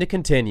it going to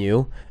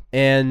continue?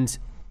 And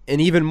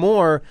even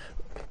more,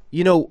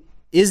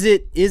 is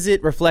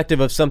it reflective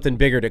of something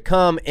bigger to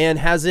come? And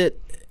has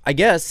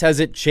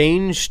it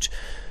changed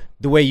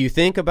the way you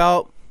think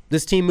about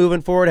this team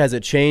moving forward? Has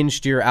it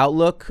changed your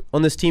outlook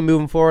on this team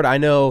moving forward? I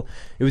know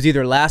it was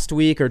either last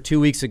week or 2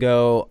 weeks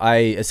ago. I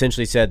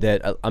essentially said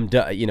that I'm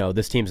done.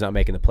 This team's not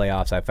making the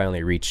playoffs. I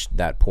finally reached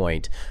that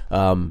point.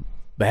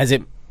 But has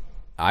it?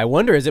 I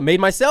wonder. Has it made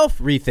myself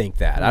rethink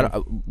that?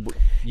 How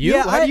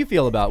do you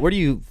feel about? Where do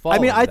you fall? I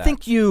mean, I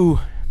think you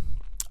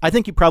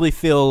probably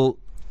feel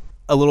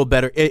a little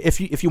better if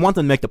you want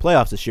them to make the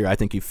playoffs this year. I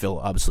think you feel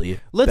obviously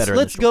better.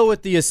 Let's go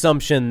with the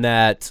assumption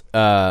that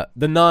the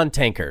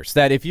non-tankers,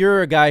 that if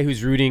you're a guy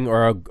who's rooting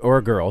or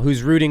a girl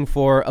who's rooting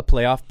for a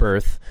playoff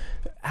berth,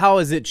 how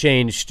has it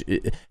changed?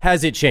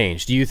 Has it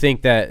changed? Do you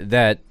think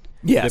that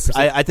yes?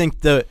 I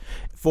think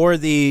for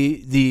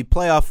the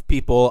playoff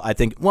people, I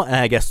think, well, and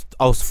I guess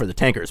also for the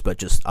tankers, but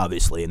just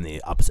obviously in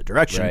the opposite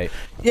direction. Right.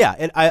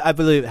 Yeah, I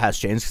believe it has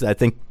changed because I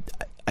think.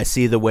 I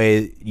see the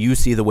way you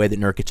see the way that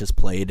Nurkic has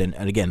played, and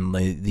again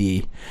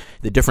the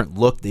different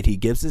look that he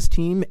gives his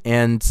team,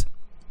 and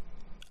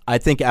I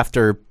think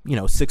after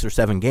 6 or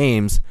 7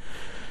 games,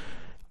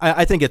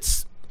 I think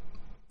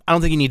I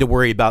don't think you need to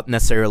worry about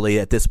necessarily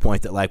at this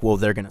point that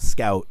they're going to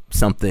scout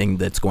something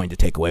that's going to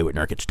take away what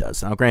Nurkic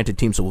does. Now, granted,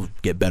 teams will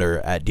get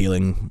better at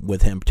dealing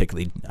with him,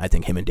 particularly I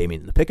think him and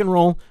Damian in the pick and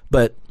roll,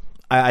 but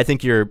I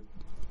think you're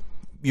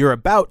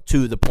about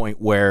to the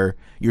point where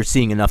you're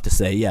seeing enough to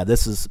say, yeah,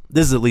 this is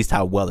at least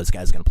how well this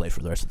guy's going to play for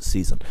the rest of the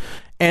season.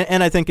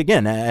 And I think,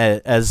 again,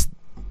 as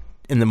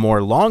in the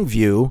more long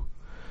view,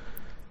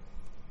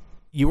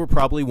 you were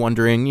probably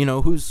wondering,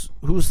 who's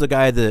the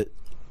guy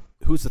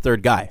who's the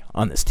third guy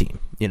on this team,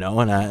 and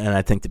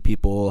I think that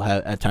people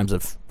at times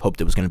have hoped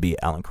it was going to be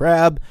Alan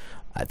Crabb.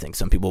 I think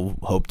some people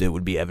hoped it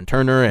would be Evan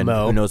Turner, and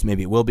Mo. Who knows,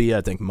 maybe it will be.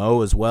 I think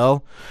Mo as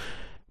well.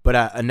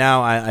 But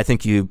now I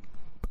think you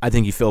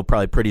feel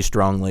probably pretty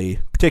strongly,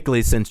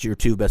 particularly since your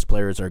 2 best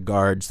players are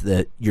guards,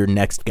 that your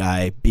next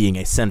guy being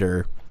a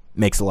center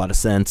makes a lot of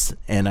sense.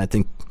 And I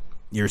think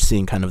you're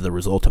seeing kind of the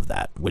result of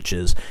that, which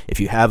is if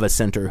you have a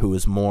center who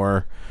is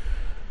more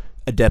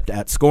adept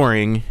at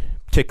scoring,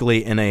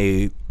 particularly in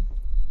a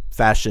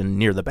fashion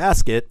near the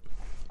basket,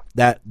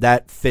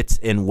 that fits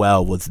in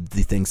well with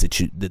the things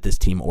that this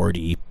team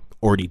already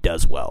what he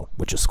does well,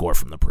 which is score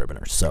from the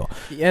perimeter. So,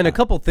 and a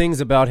couple things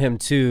about him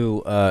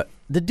too.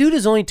 The dude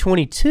is only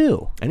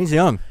 22, and he's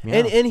young,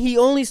 and he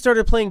only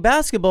started playing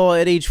basketball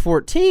at age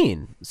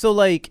 14. So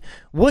like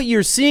what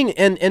you're seeing,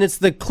 and it's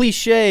the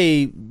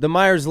cliche, the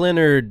Myers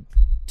Leonard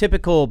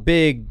typical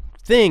big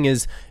thing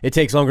is it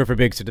takes longer for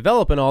bigs to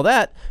develop and all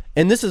that.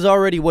 And this is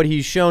already what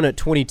he's shown at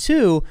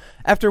 22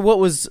 after what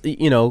was,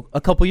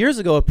 a couple years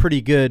ago, a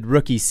pretty good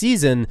rookie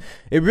season.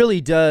 It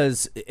really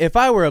does. If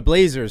I were a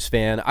Blazers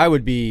fan, I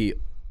would be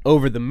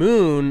over the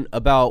moon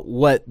about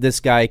what this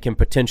guy can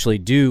potentially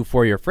do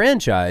for your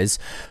franchise.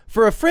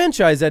 For a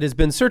franchise that has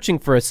been searching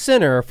for a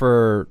center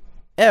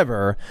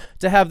forever,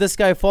 to have this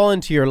guy fall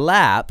into your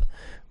lap,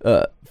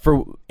 to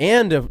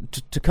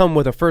come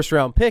with a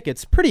first-round pick,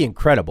 it's pretty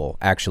incredible,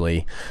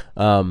 actually.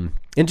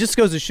 It just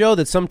goes to show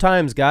that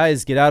sometimes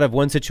guys get out of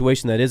one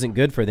situation that isn't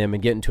good for them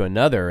and get into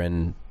another,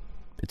 and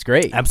it's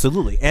great.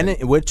 Absolutely. And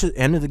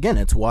again,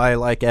 it's why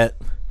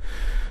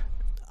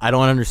I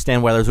don't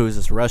understand why there's always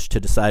this rush to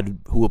decide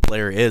who a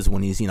player is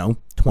when he's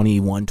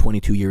 21,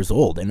 22 years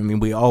old. And I mean,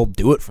 we all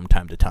do it from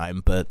time to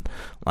time, but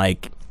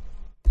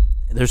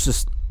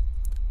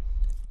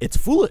it's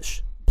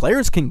foolish.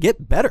 Players can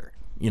get better.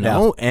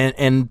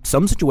 And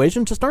some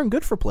situations just aren't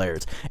good for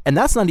players. And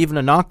that's not even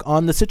a knock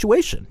on the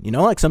situation.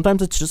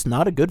 Sometimes it's just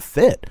not a good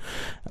fit.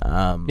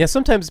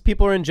 Sometimes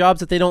people are in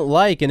jobs that they don't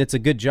like and it's a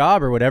good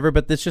job or whatever,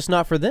 but it's just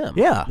not for them.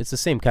 Yeah. It's the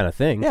same kind of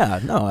thing. Yeah,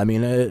 no, I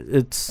mean,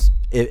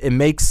 it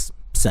makes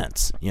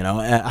sense.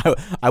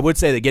 I would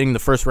say that getting the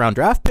first round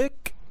draft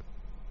pick,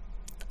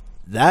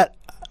 that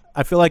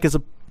I feel like is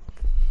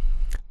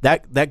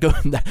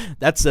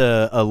that's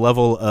a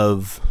level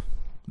of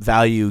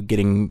value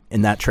getting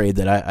in that trade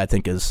that I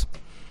think it's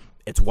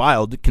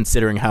wild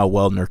considering how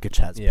well Nurkic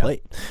has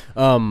played.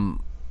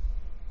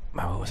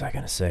 What was I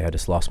going to say? I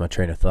just lost my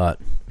train of thought.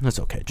 That's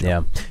okay, Joe.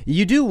 Yeah.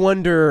 You do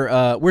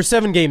wonder, we're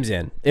 7 games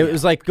in. It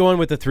was like going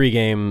with a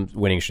 3-game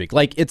winning streak.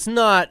 Like, it's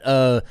not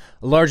a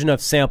large enough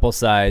sample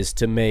size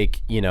to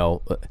make,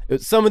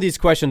 some of these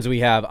questions we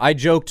have. I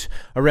joked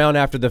around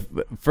after the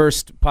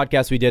first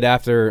podcast we did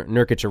after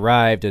Nurkic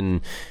arrived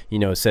and,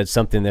 said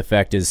something to the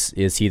effect, is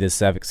he the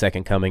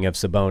second coming of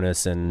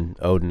Sabonis and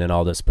Odin and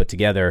all this put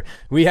together?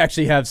 We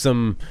actually have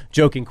some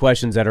joking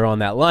questions that are on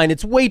that line.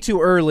 It's way too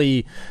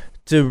early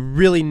to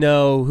really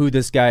know who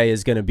this guy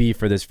is going to be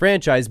for this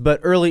franchise,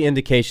 but early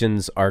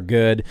indications are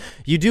good.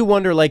 You do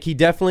wonder, he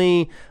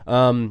definitely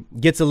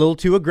gets a little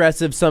too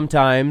aggressive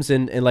sometimes,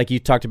 and like you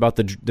talked about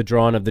the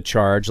drawing of the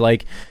charge.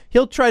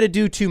 He'll try to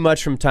do too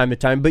much from time to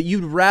time, but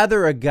you'd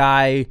rather a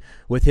guy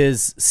with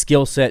his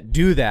skill set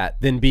do that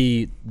than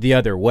be the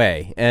other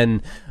way.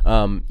 And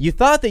you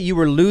thought that you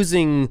were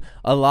losing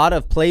a lot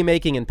of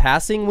playmaking and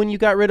passing when you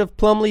got rid of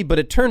Plumlee, but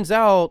it turns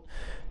out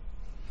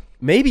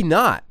maybe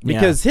not,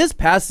 because his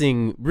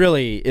passing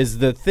really is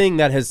the thing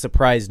that has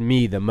surprised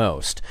me the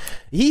most.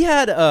 He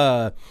had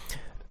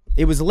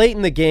it was late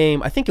in the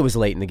game. I think it was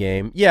late in the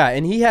game. Yeah,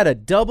 and he had a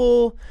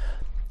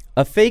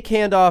fake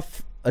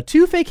handoff, a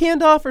 2 fake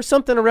handoff or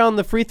something around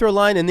the free throw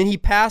line, and then he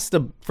passed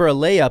for a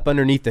layup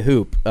underneath the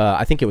hoop.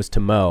 I think it was to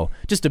Mo.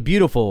 Just a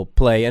beautiful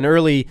play. And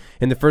early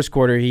in the first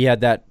quarter, he had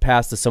that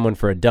pass to someone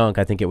for a dunk.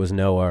 I think it was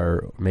Noah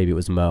or maybe it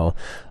was Mo.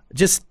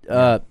 Just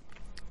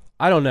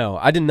I don't know.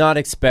 I did not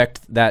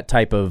expect that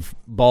type of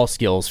ball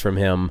skills from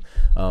him,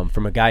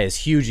 from a guy as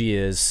huge he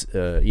is,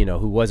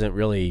 who wasn't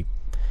really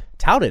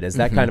touted as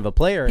that kind of a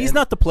player. He's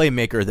not the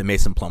playmaker that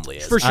Mason Plumlee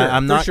is. For sure.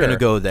 I'm not going to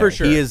go there. For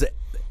sure. He is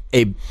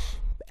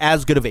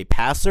as good of a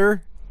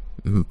passer,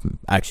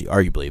 actually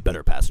arguably a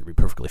better passer, to be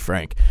perfectly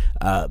frank.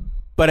 But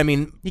I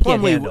mean,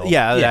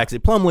 Plumlee, actually,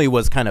 Plumlee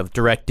was kind of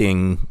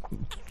directing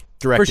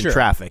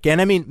traffic. And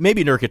I mean,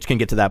 maybe Nurkic can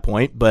get to that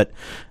point, but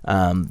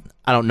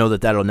I don't know that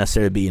that'll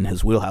necessarily be in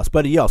his wheelhouse.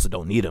 But you also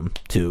don't need him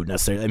to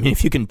necessarily. I mean,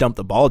 if you can dump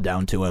the ball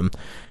down to him,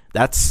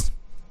 that's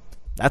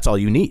all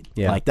you need.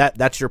 Yeah.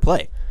 That's your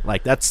play.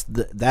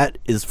 That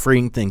is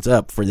freeing things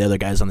up for the other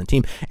guys on the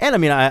team. And I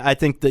mean, I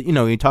think that,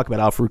 you talk about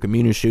Al-Farouq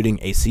Aminu shooting,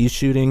 AC's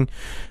shooting,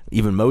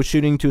 even Mo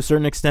shooting to a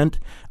certain extent.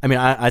 I mean,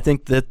 I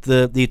think that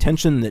the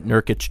attention that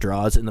Nurkic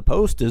draws in the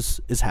post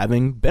is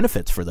having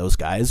benefits for those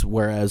guys.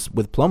 Whereas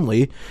with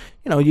Plumlee,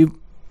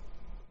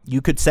 you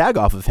could sag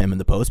off of him in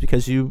the post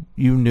because you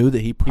knew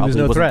that he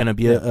probably wasn't going to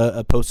be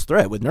a post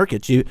threat. With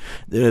Nurkic,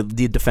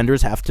 the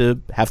defenders have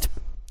to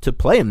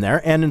play him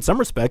there, and in some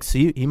respects,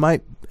 he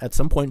might at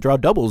some point draw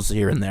doubles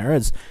here and there.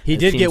 As he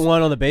did get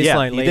one on the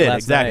baseline late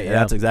last night. Yeah.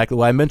 That's exactly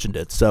why I mentioned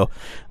it. So,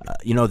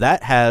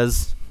 that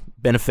has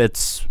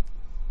benefits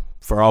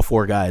for all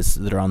 4 guys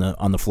that are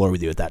on the floor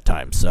with you at that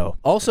time. So,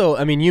 also,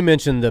 I mean, you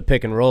mentioned the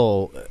pick and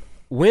roll.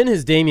 When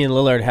has Damian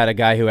Lillard had a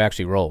guy who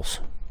actually rolls?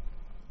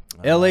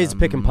 LA's a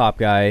pick and pop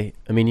guy.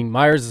 I mean,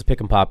 Myers is a pick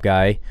and pop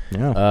guy.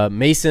 Yeah.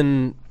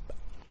 Mason,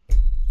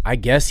 I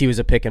guess he was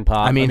a pick and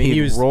pop. I mean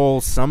he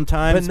rolls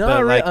sometimes,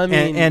 but not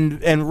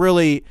and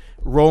really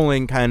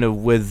rolling kind of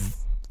with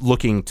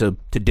looking to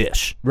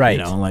dish, right?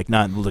 Like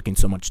not looking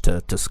so much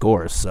to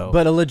score. So,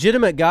 but a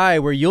legitimate guy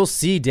where you'll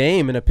see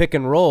Dame in a pick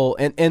and roll,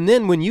 and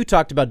then when you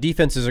talked about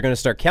defenses are going to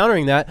start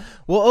countering that,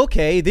 well,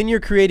 okay, then you're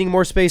creating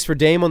more space for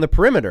Dame on the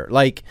perimeter.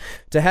 Like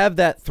to have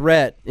that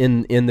threat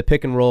in the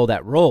pick and roll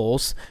that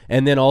rolls,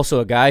 and then also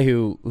a guy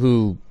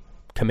who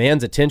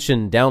commands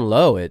attention down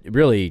low. It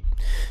really,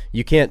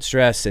 you can't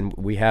stress, and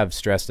we have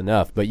stressed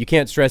enough, but you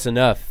can't stress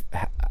enough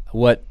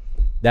what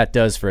that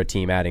does for a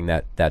team adding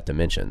that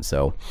dimension.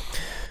 So,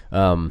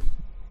 and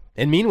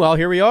meanwhile,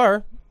 here we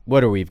are.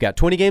 What are we? We've got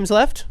 20 games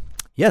left?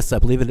 Yes, I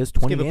believe it is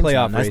 20 games. Give a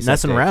playoff race.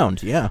 Nice and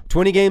round, yeah.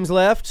 20 games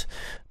left.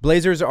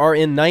 Blazers are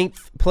in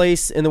 9th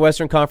place in the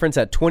Western Conference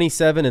at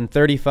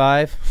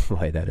 27-35.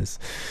 Boy,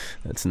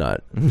 that's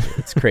not.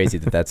 It's crazy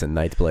that's in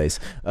 9th place.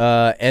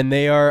 And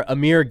they are a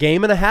mere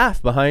game and a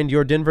half behind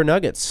your Denver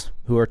Nuggets,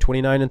 who are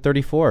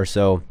 29-34.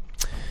 So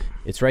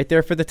it's right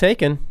there for the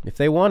taking if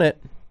they want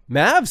it.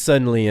 Mavs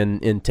suddenly in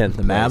 10th.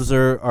 The Mavs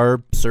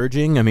are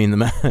surging. I mean,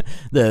 the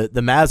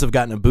Mavs have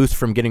gotten a boost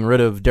from getting rid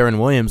of Deron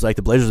Williams, like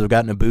the Blazers have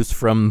gotten a boost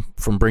from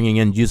bringing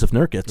in Jusuf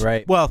Nurkic.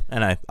 Right. Well,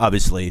 and I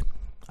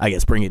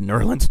guess bringing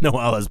Nerlens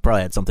Noel has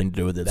probably had something to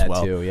do with it as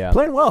well. That too, yeah.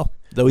 Playing well,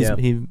 though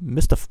he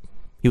missed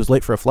he was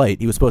late for a flight.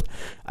 He was supposed.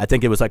 I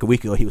think it was like a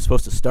week ago. He was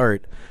supposed to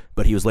start,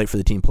 but he was late for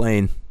the team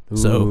plane.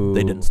 So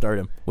they didn't start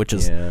him, which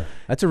is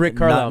that's a Rick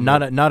Carlisle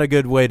not a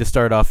good way to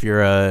start off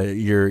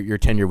your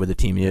tenure with the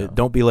team.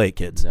 Don't be late,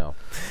 kids. No.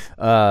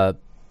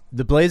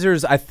 The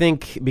Blazers, I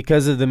think,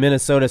 because of the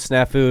Minnesota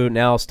snafu,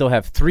 now still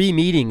have 3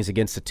 meetings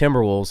against the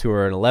Timberwolves, who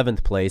are in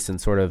 11th place and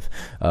sort of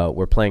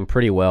were playing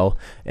pretty well,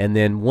 and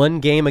then 1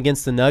 game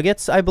against the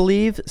Nuggets, I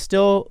believe,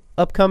 still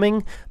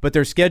upcoming. But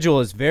their schedule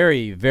is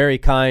very, very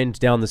kind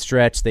down the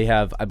stretch. They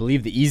have, I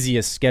believe, the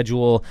easiest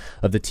schedule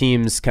of the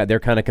teams they're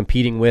kind of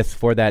competing with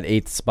for that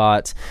 8th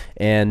spot,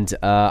 and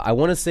I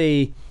want to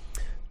say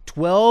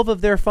 12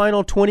 of their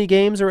final 20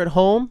 games are at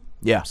home.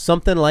 Yeah.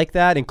 Something like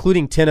that,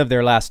 including 10 of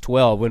their last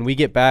 12. When we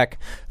get back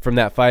from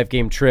that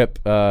 5-game trip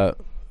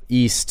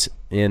east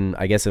in,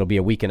 I guess it'll be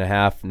a week and a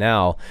half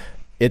now,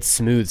 it's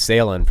smooth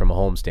sailing from a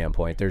home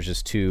standpoint. There's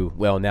just 2.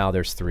 Well, now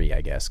there's 3,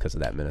 I guess, because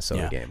of that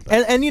Minnesota game.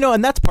 But.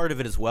 And that's part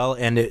of it as well,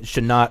 and it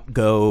should not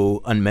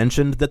go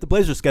unmentioned that the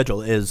Blazers'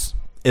 schedule is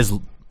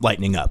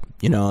lightening up.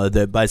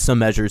 By some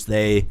measures,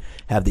 they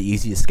have the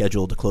easiest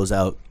schedule to close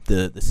out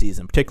the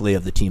season, particularly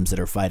of the teams that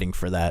are fighting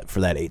for that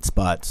 8th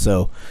spot.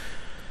 So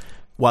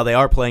while they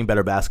are playing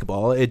better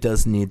basketball, it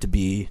does need to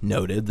be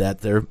noted that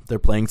they're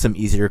playing some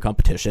easier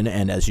competition,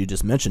 and as you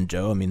just mentioned,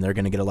 Joe, I mean, they're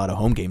going to get a lot of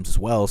home games as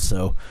well,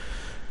 so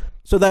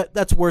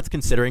that's worth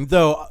considering.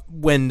 Though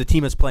when the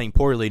team is playing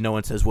poorly, no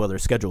one says, well, their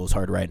schedule is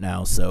hard right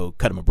now, so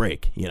cut them a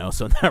break.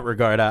 So in that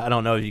regard, I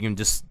don't know if you can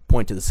just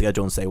point to the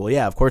schedule and say, well,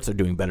 yeah, of course they're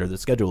doing better. The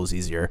schedule is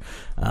easier,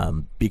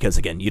 because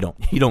again, you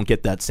don't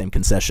get that same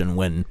concession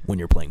when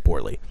you're playing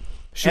poorly.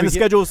 And the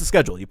schedule is the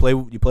schedule. You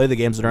play the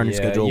games that are on your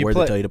schedule where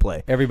they tell you to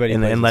play. Everybody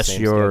plays unless the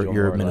same you're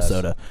schedule,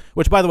 Minnesota.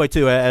 Which, by the way,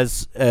 too,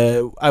 as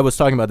I was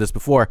talking about this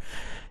before,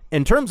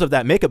 in terms of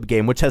that makeup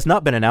game, which has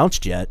not been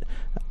announced yet,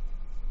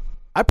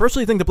 I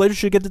personally think the Blazers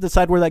should get to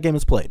decide where that game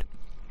is played.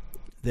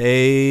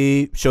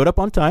 They showed up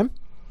on time.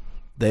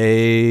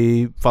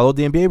 They followed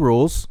the NBA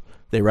rules.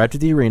 They arrived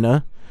at the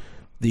arena.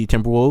 The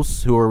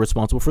Timberwolves, who are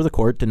responsible for the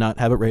court, did not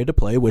have it ready to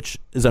play, which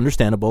is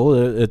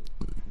understandable.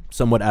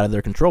 Somewhat out of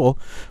their control.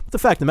 But the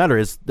fact of the matter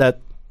is that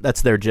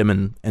that's their gym,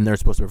 and they're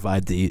supposed to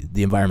provide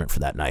the environment for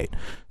that night.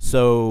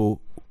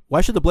 So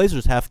why should the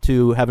Blazers have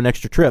to have an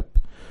extra trip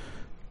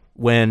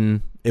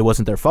when it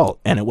wasn't their fault?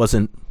 And it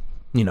wasn't,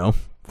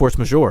 force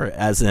majeure,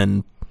 as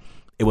in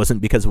it wasn't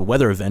because of a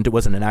weather event. It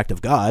wasn't an act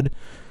of God.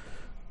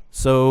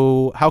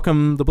 So how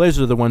come the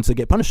Blazers are the ones that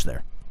get punished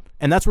there?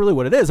 And that's really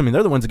what it is. I mean,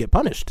 they're the ones that get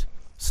punished.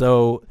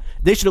 So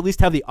they should at least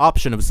have the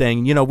option of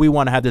saying, we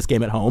want to have this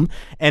game at home.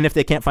 And if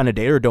they can't find a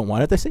date or don't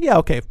want it, they say, yeah,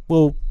 okay,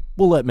 we'll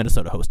let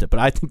Minnesota host it. But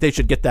I think they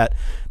should get that.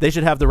 They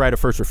should have the right of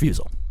first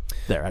refusal.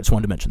 There, I just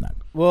wanted to mention that.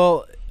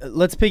 Well,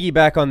 let's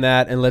piggyback on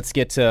that and let's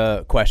get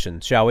to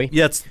questions, shall we?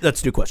 Yeah,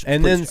 let's do questions.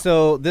 And please,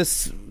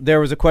 then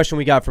there was a question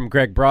we got from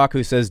Greg Brock,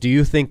 who says, do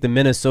you think the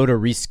Minnesota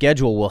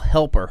reschedule will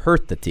help or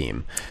hurt the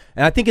team?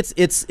 And I think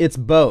it's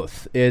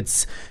both.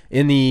 It's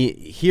in the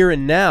here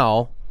and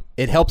now,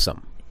 it helps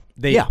them.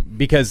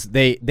 Because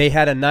they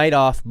had a night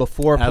off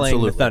before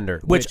playing the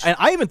Thunder, which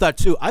I even thought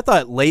too. I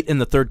thought late in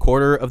the third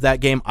quarter of that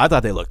game, I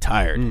thought they looked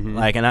tired. Mm-hmm.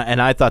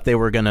 And I thought it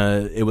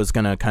was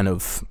gonna kind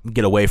of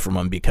get away from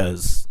them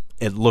because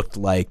it looked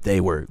like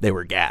they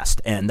were gassed.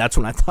 And that's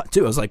when I thought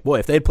too. I was like, boy,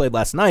 if they had played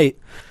last night,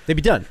 they'd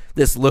be done.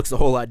 This looks a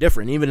whole lot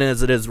different. Even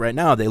as it is right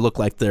now, they look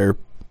like they're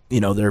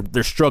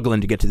struggling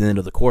to get to the end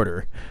of the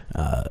quarter.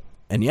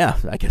 And yeah,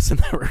 I guess in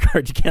that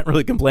regard, you can't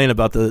really complain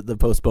about the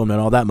postponement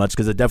all that much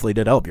because it definitely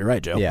did help. You're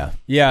right, Joe.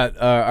 Yeah.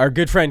 Our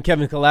good friend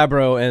Kevin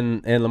Calabro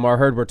and Lamar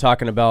Hurd were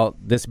talking about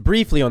this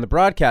briefly on the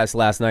broadcast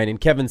last night, and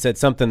Kevin said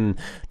something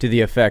to the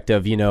effect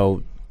of,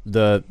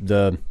 the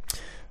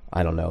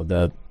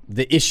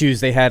the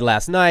issues they had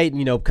last night,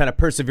 kind of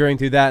persevering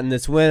through that in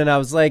this win. And I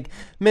was like,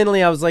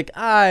 mentally,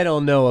 I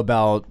don't know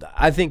about,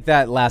 I think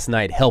that last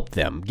night helped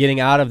them getting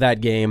out of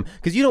that game,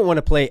 because you don't want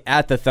to play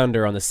at the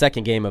Thunder on the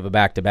second game of a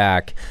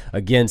back-to-back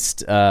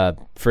against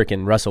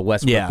freaking Russell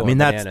Westbrook. Yeah, I mean,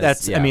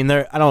 that's yeah. I mean,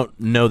 I don't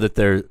know that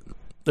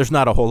there's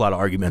not a whole lot of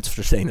arguments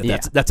for saying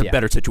that that's a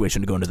better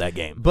situation to go into that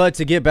game. But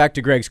to get back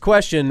to Greg's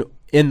question,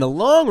 in the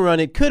long run,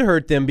 it could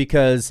hurt them,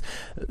 because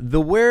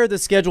where the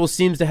schedule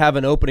seems to have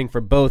an opening for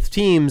both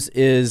teams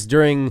is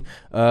during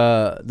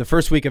the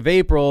first week of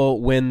April,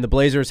 when the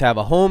Blazers have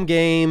a home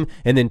game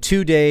and then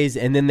 2 days,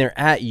 and then they're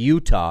at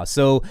Utah.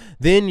 So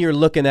then you're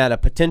looking at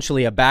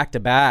potentially a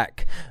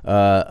back-to-back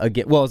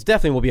again. Well, it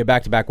definitely will be a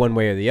back-to-back one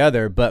way or the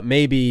other, but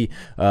maybe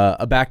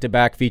a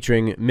back-to-back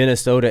featuring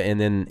Minnesota and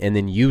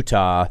then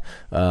Utah.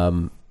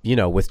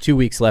 With 2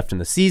 weeks left in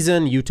the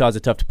season, Utah's a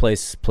tough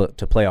place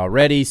to play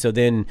already. So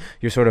then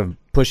you're sort of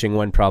pushing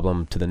one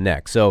problem to the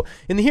next. So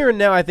in the here and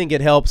now, I think it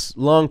helps.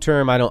 Long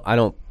term,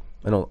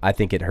 I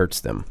think it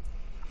hurts them.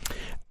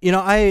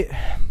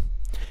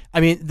 I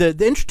mean, the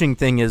interesting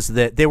thing is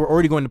that they were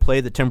already going to play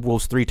the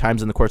Timberwolves 3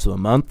 times in the course of a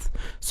month,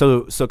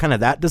 so kind of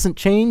that doesn't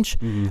change.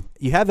 Mm-hmm.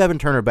 You have Evan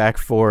Turner back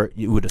for,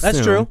 you would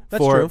assume,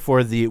 That's true.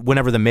 For the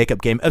whenever the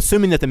makeup game,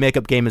 assuming that the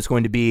makeup game is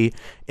going to be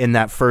in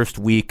that first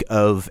week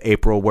of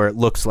April, where it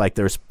looks like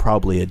there's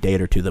probably a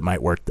date or two that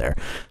might work there.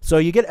 So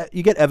you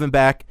get Evan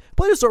back.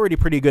 Player's already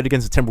pretty good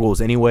against the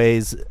Timberwolves,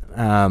 anyways.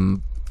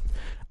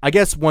 I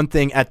guess one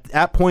thing at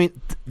that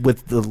point,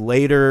 with the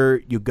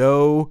later you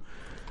go,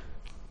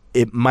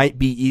 it might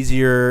be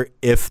easier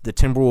if the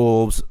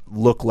Timberwolves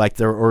look like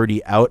they're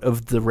already out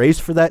of the race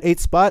for that 8th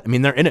spot. I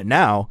mean, they're in it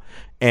now,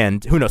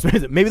 and who knows?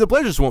 Maybe the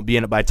Blazers won't be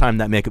in it by the time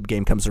that makeup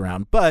game comes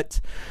around.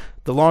 But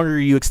the longer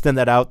you extend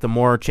that out, the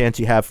more chance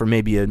you have for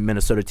maybe a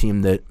Minnesota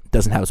team that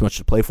doesn't have as much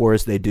to play for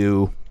as they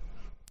do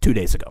 2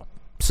 days ago.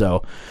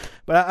 So,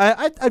 but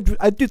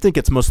I do think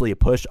it's mostly a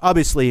push.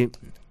 Obviously,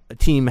 a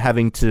team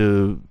having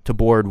to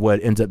board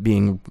what ends up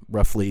being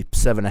roughly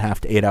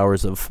 7.5 to 8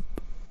 hours of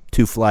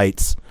 2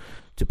 flights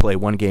to play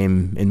one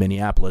game in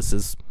Minneapolis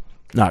is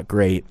not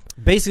great.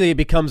 Basically, it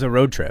becomes a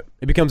road trip.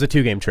 It becomes a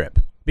 2-game trip,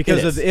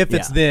 because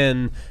it's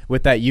then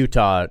with that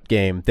Utah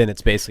game, then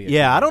it's basically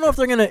I don't know if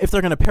they're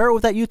gonna pair it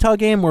with that Utah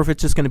game, or if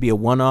it's just gonna be a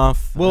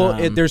one-off.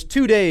 Well, there's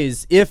 2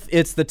 days. If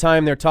it's the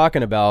time they're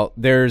talking about,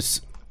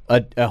 there's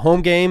a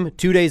home game,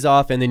 2 days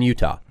off, and then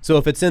Utah. So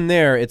if it's in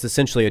there, it's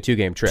essentially a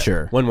 2-game trip,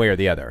 sure, one way or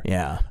the other.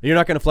 Yeah, you're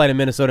not going to fly to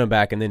Minnesota and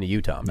back, and then to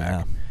Utah and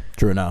back. Yeah.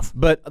 True enough.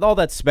 But all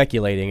that's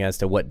speculating as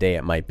to what day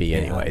it might be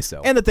anyway.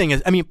 So, and the thing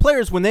is, I mean,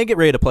 players, when they get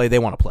ready to play, they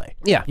want to play.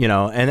 Yeah.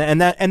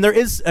 And there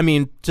is, I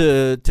mean,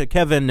 to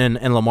Kevin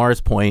and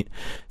Lamar's point,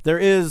 there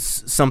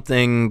is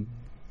something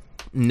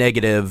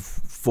negative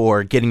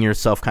for getting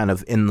yourself kind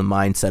of in the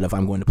mindset of,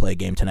 I'm going to play a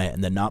game tonight,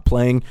 and then not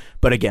playing.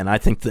 But again, I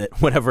think that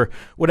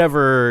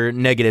whatever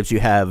negatives you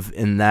have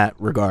in that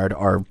regard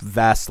are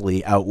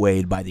vastly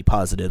outweighed by the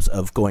positives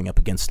of going up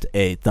against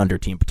a Thunder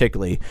team,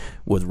 particularly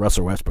with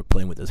Russell Westbrook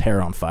playing with his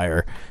hair on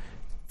fire,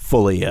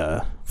 fully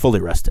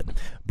rested.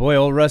 Boy,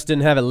 old Russ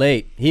didn't have it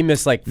late. He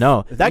missed that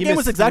game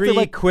was exactly 3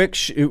 like quick,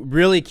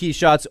 really key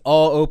shots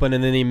all open,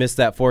 and then he missed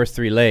that forced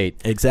 3 late.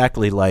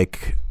 Exactly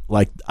like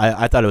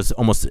I thought it was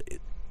almost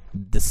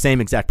the same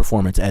exact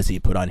performance as he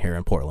put on here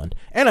in Portland.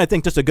 And I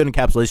think just a good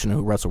encapsulation of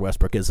who Russell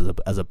Westbrook is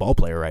as a ball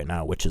player right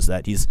now, which is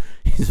that he's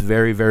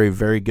very, very,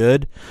 very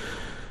good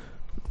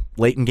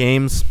late in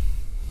games,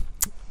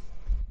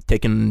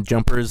 taking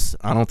jumpers.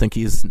 I don't think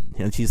he's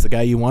the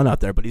guy you want out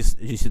there, but he's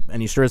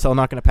sure as hell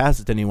not going to pass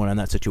it to anyone in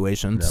that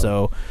situation. No.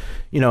 So,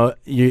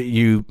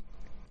 you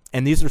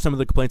and these are some of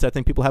the complaints I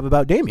think people have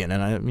about Damian,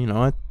 and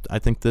I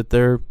think that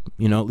they're,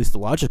 at least the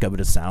logic of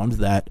it is sound,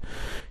 that,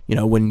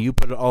 when you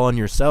put it all on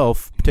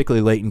yourself,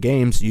 particularly late in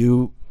games,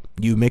 you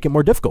make it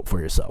more difficult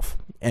for yourself.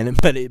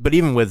 But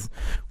even with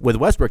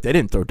Westbrook, they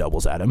didn't throw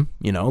doubles at him,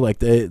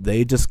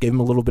 they just gave him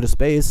a little bit of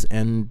space,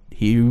 and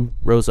he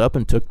rose up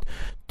and took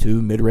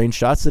 2 mid-range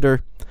shots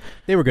that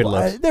they were good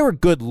looks. They were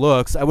good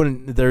looks.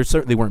 There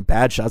certainly weren't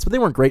bad shots, but they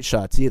weren't great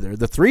shots either.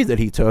 The 3 that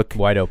he took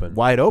wide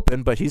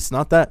open, but he's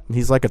not that.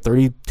 He's like a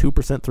 32%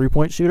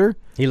 3-point shooter.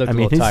 He looked a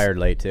little tired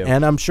late too,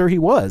 and I'm sure he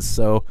was.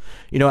 So,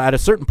 at a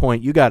certain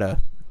point, you gotta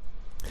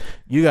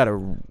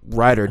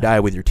ride or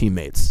die with your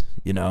teammates.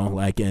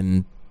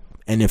 And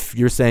if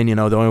you're saying, the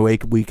only way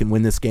we can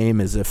win this game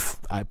is if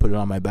I put it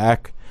on my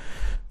back,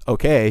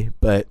 okay,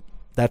 but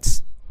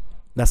that's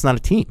not a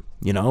team.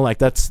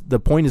 That's the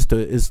point,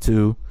 is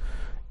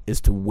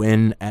to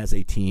win as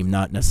a team,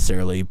 not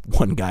necessarily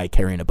one guy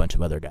carrying a bunch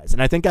of other guys.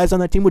 And I think guys on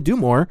that team would do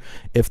more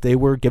if they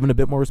were given a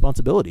bit more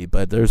responsibility.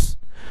 But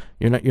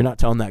you're not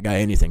telling that guy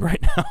anything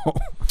right now.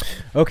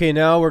 Okay,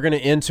 now we're going to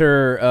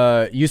enter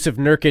Jusuf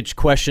Nurkic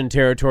question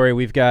territory.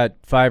 We've got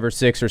 5 or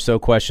 6 or so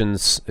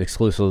questions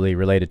exclusively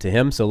related to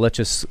him. So let's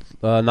just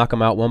knock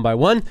them out one by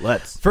one.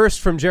 Let's. First,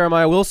 from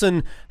Jeremiah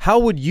Wilson, how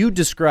would you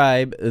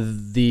describe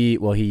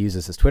he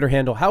uses his Twitter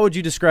handle. How would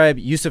you describe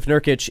Jusuf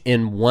Nurkic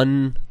in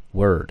one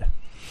word?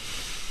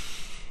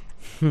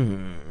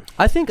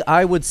 I think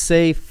I would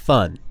say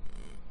fun.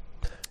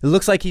 It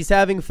looks like he's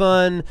having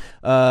fun.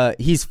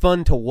 He's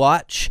fun to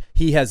watch.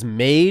 He has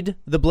made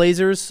the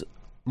Blazers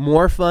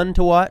more fun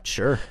to watch.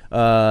 Sure.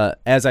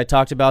 As I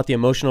talked about, the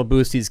emotional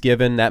boost he's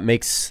given, that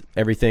makes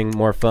everything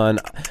more fun.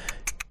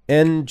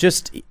 And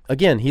just,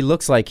 again, he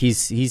looks like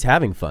he's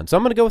having fun. So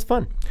I'm going to go with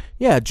fun.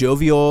 Yeah,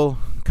 jovial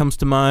comes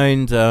to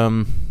mind.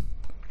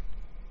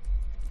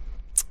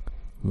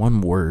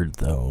 One word,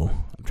 though.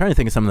 I'm trying to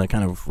think of something that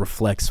kind of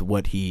reflects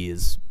what he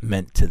is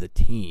meant to the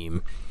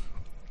team.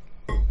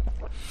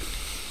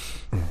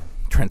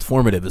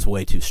 Transformative is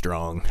way too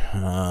strong.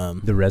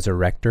 The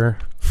Resurrector.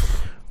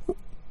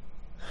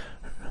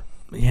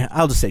 Yeah,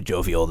 I'll just say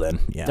jovial then.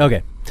 Yeah.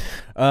 Okay.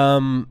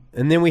 And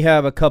then we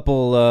have a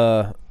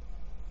couple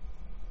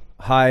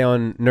high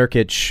on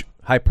Nurkic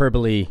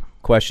hyperbole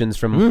questions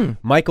from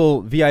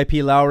Michael VIP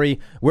Lowry.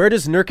 Where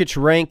does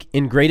Nurkic rank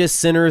in greatest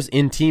centers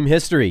in team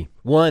history?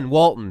 1,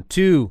 Walton.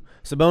 2,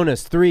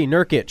 Sabonis. 3,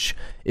 Nurkic.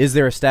 Is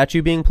there a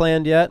statue being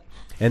planned yet?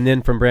 And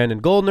then from Brandon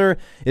Goldner,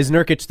 is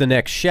Nurkic the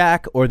next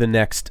Shaq or the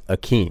next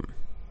Akeem?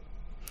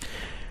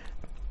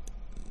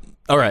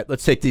 All right,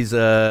 let's take these.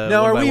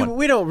 No,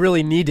 we don't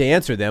really need to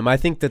answer them. I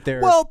think that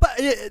they're well. But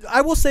I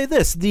will say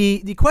this: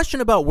 the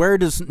question about where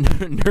does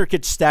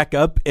Nurkic stack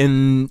up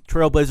in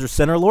Trailblazers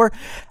center lore,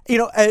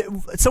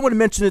 someone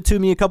mentioned it to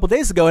me a couple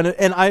days ago,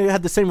 and I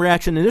had the same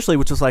reaction initially,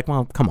 which was like,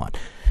 well, come on.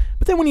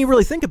 But then when you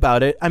really think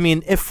about it, I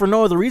mean, if for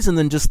no other reason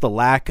than just the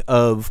lack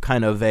of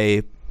kind of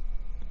a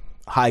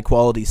high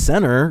quality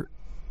center,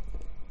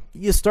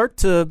 you start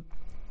to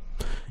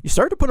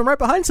put him right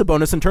behind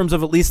Sabonis in terms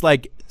of at least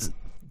like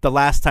the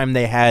last time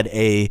they had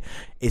a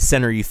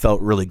center you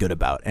felt really good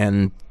about,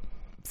 and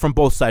from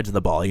both sides of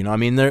the ball. I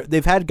mean,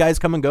 they've had guys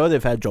come and go.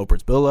 They've had Joel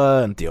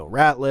Brzbilla and Theo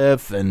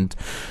Ratliff, and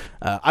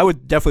I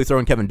would definitely throw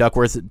in Kevin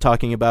Duckworth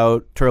talking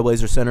about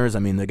Trailblazer centers. I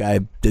mean, the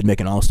guy did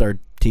make an all-star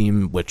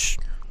team, which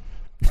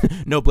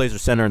no Blazer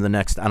center in the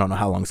next, I don't know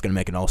how long it's going to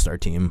make an all-star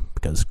team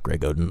because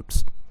Greg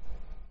Oden's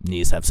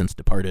knees have since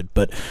departed.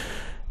 But,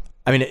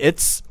 I mean,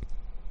 it's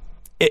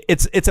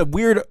a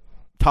weird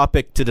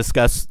topic to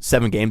discuss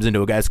 7 games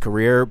into a guy's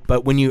career,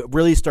 but when you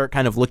really start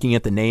kind of looking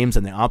at the names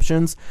and the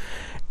options,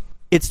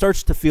 it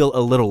starts to feel a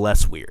little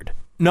less weird.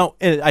 No,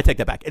 I take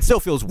that back. It still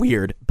feels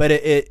weird, but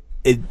it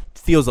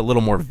feels a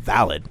little more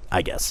valid,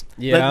 I guess.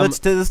 Yeah. Let's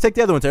take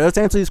the other ones. Let's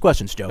answer these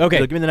questions, Joe. Okay.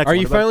 So give me the next Are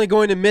one. you finally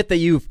going to admit that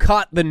you've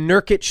caught the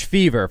Nurkic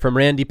fever from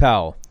Randy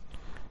Powell?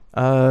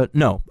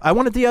 No. I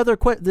wanted the other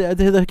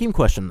the Hakeem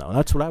question, though.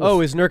 That's what I was.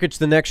 Oh, is Nurkic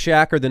the next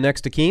Shaq or the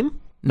next Hakeem?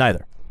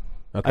 Neither.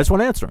 Okay. I just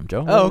want to answer them,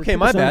 Joe. Oh, okay,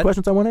 my bad.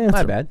 Questions I want to answer.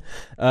 My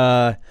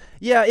bad.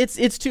 Yeah,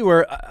 it's too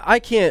where I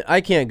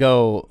can't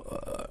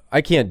go.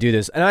 I can't do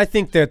this, and I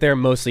think that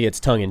it's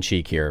tongue in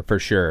cheek here for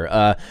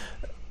sure.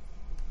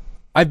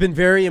 I've been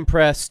very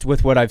impressed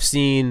with what I've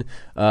seen.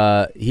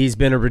 He's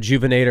been a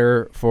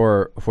rejuvenator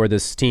for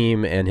this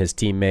team and his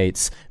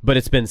teammates, but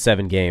it's been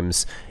 7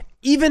 games.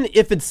 Even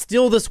if it's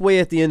still this way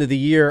at the end of the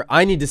year,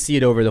 I need to see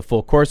it over the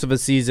full course of a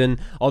season,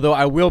 although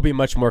I will be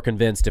much more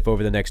convinced if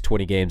over the next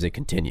 20 games it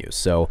continues.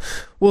 So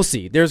we'll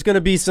see. There's going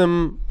to be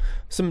some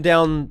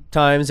down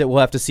times that we'll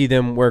have to see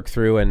them work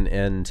through,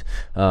 and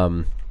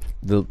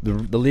the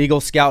league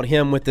will scout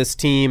him with this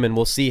team, and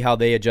we'll see how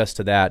they adjust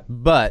to that.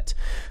 But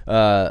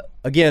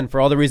again, for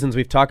all the reasons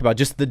we've talked about,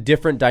 just the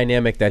different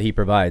dynamic that he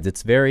provides,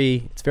 it's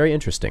very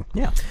interesting.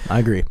 Yeah, I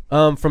agree.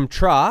 From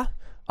Tra.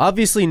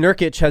 Obviously,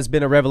 Nurkic has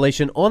been a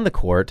revelation on the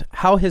court.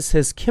 How has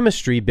his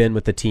chemistry been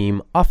with the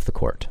team off the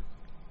court?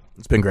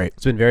 It's been great.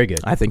 It's been very good.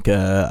 I think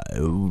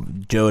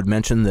Joe had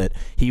mentioned that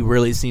he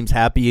really seems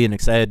happy and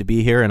excited to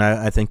be here, and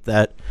I think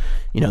that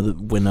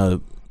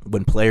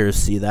when players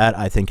see that,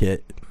 I think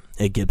it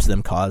gives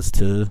them cause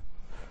to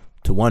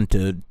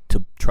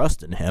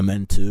trust in him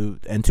and to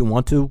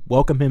want to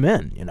welcome him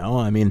in.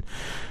 I mean.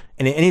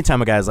 And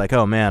anytime a guy's like,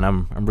 oh, man,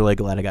 I'm really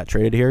glad I got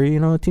traded here,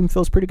 the team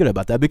feels pretty good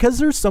about that. Because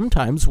there's some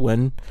times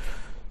when,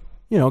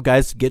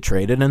 guys get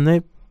traded and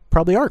they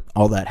probably aren't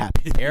all that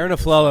happy. Aaron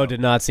Aflalo did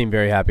not seem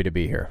very happy to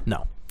be here.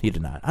 No, he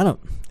did not.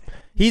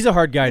 He's a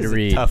hard guy to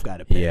read. He's a tough guy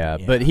to pick. Yeah,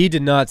 but he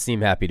did not seem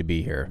happy to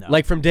be here. No.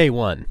 Like from day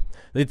one.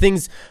 The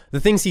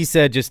things he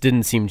said just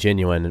didn't seem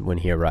genuine when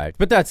he arrived.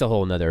 But that's a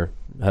whole another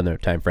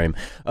time frame.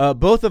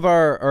 Both of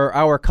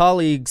our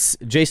colleagues,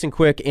 Jason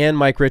Quick and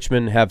Mike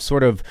Richmond, have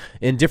sort of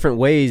in different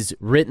ways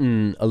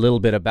written a little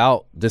bit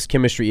about this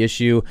chemistry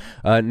issue.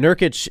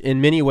 Nurkic, in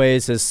many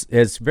ways,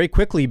 has very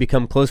quickly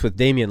become close with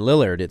Damian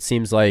Lillard. It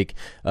seems like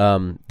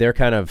they're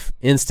kind of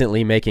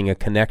instantly making a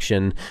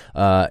connection.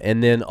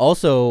 And then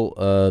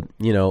also,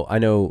 I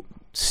know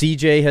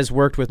CJ has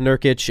worked with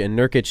Nurkic, and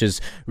Nurkic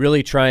is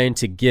really trying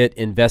to get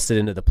invested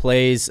into the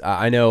plays.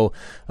 I know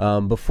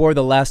before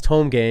the last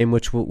home game,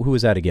 who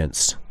was that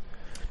against?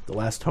 The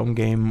last home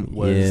game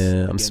was...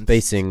 Yeah, I'm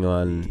spacing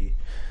on...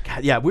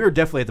 God, yeah, we were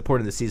definitely at the point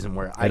of the season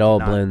where it all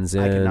blends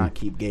in. I could not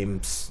keep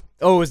games...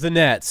 Oh, it was the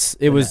Nets.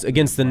 It was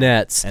against the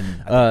Nets.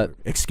 And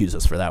excuse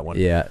us for that one.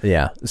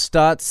 Yeah.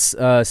 Stotts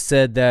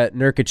said that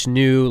Nurkic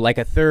knew like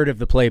a third of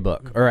the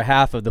playbook or a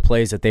half of the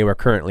plays that they were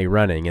currently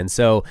running. And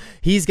so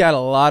he's got a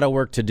lot of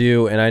work to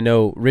do. And I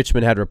know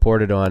Richmond had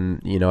reported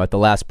on, at the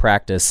last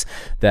practice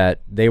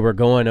that they were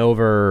going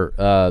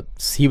over,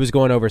 he was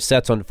going over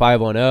sets on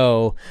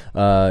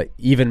 5-on-0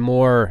 even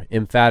more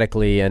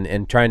emphatically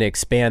and trying to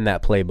expand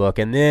that playbook.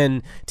 And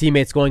then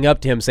teammates going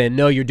up to him saying,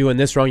 no, you're doing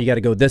this wrong. You got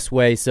to go this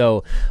way.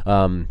 So,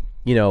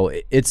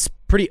 it's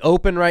pretty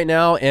open right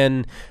now,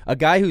 and a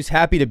guy who's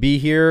happy to be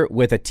here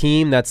with a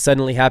team that's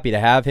suddenly happy to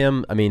have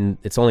him. I mean,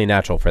 it's only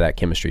natural for that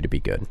chemistry to be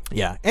good.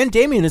 Yeah, and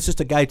Damian is just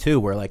a guy too,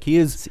 where like he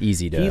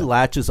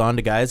latches on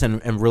to guys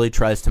and really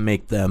tries to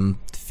make them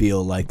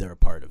feel like they're a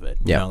part of it.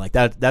 Like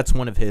that's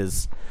one of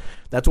his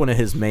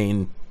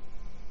main,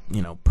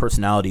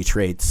 personality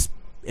traits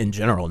in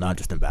general, not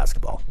just in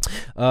basketball.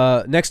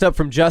 Next up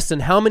from Justin,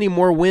 how many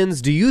more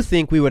wins do you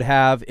think we would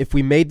have if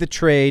we made the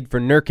trade for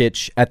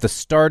Nurkic at the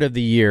start of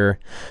the year?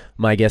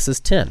 My guess is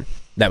 10.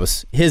 That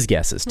was his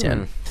guess is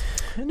 10.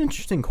 An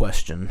interesting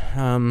question.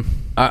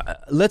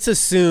 Let's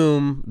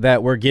assume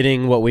that we're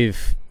getting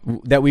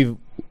the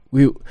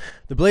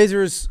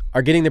Blazers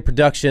are getting the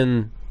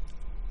production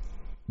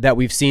that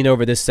we've seen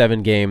over this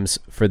 7 games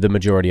for the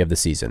majority of the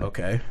season.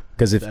 Okay.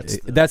 Because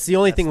that's the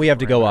only thing we have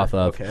to go off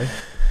of. Okay.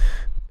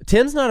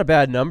 10's not a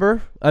bad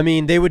number. I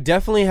mean, they would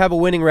definitely have a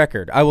winning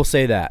record. I will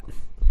say that.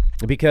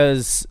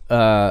 Because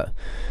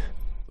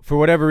for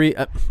whatever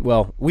reason,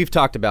 I've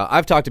talked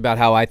about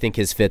how I think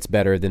his fit's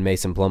better than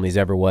Mason Plumlee's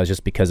ever was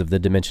just because of the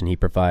dimension he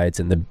provides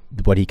and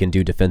what he can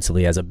do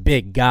defensively as a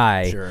big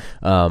guy. Sure.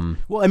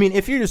 Well, I mean,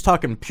 if you're just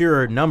talking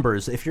pure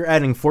numbers, if you're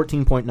adding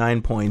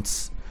 14.9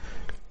 points,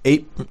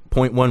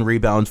 8.1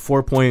 rebounds,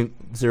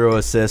 4.0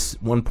 assists,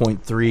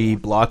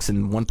 1.3 blocks,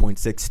 and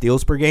 1.6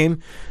 steals per game,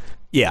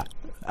 yeah.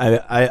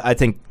 I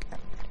think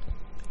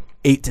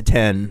 8 to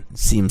 10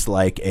 seems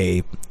like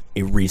a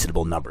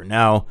reasonable number.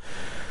 Now,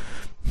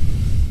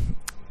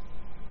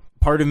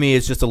 part of me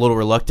is just a little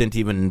reluctant to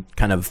even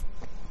kind of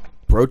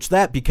broach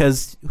that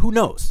because who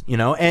knows,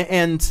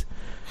 and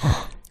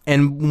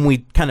when we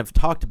kind of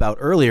talked about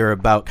earlier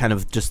about kind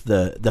of just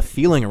the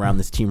feeling around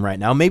this team right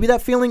now, maybe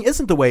that feeling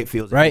isn't the way it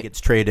feels when it gets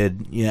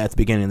traded at the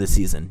beginning of the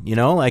season,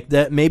 like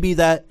that maybe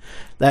that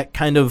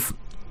kind of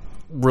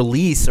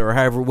release or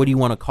however, what do you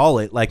want to call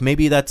it, like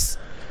maybe that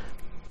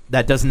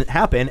doesn't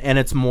happen and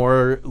it's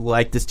more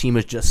like this team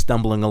is just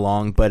stumbling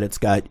along, but it's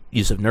got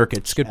Jusuf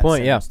Nurkic good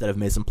point, instead of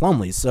Mason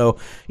Plumlee. So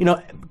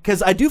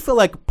because I do feel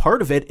like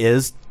part of it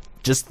is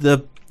just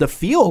the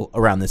feel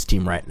around this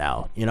team right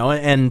now,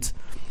 and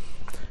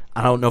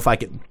I don't know if I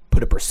could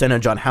put a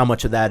percentage on how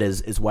much of that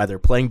is why they're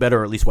playing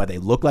better, or at least why they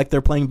look like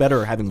they're playing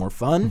better or having more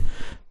fun,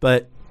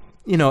 but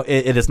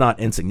it is not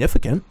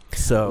insignificant.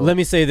 So let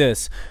me say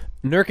this.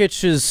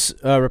 Nurkic's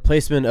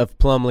replacement of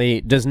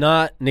Plumlee does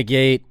not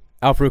negate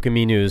Al-Farouq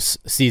Aminu's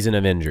season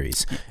of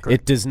injuries. Correct.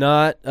 It does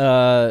not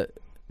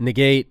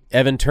negate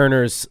Evan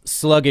Turner's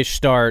sluggish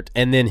start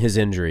and then his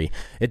injury.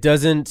 It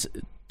doesn't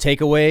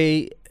take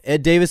away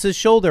Ed Davis's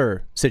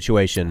shoulder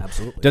situation.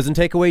 Absolutely. Doesn't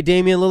take away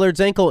Damian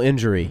Lillard's ankle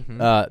injury.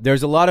 Mm-hmm.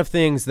 There's a lot of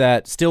things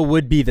that still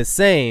would be the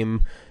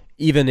same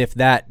even if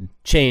that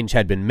change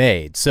had been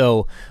made.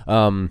 So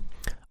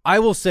I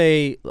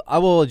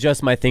will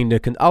adjust my thing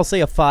to I'll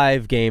say a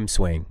 5-game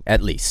swing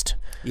at least.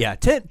 Yeah,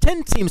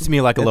 10 seems to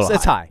me like a little high.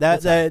 It's high.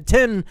 That's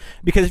 10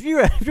 because if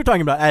you're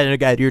talking about adding a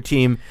guy to your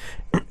team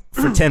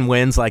for 10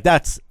 wins, like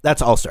that's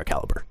all-star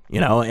caliber,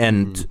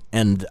 and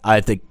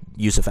I think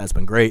Jusuf has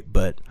been great,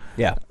 but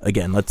yeah,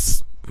 again,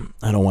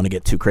 I don't want to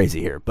get too crazy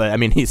here, but I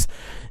mean, he's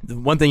the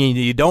one thing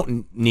you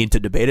don't need to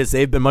debate is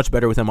they've been much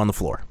better with him on the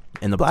floor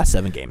in the last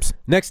 7 games.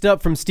 Next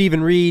up from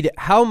Stephen Reed,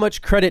 how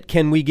much credit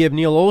can we give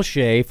Neil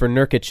Olshey for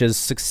Nurkic's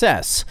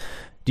success?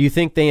 Do you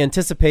think they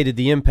anticipated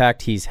the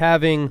impact he's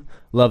having?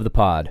 Love the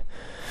pod.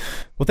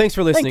 Well, thanks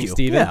for listening,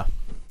 Stephen.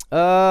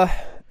 Yeah.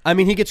 I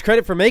mean, he gets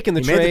credit for making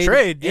the trade. Made the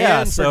trade,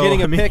 yeah, and for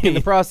getting a pick in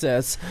the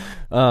process.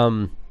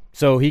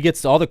 So he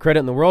gets all the credit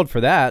in the world for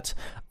that.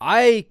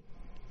 I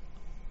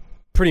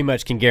pretty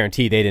much can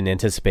guarantee they didn't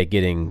anticipate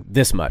getting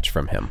this much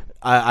from him.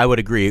 I would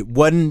agree.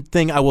 One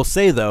thing I will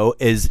say, though,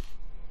 is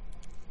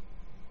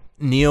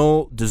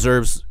Neil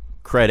deserves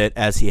credit,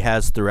 as he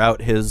has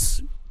throughout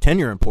his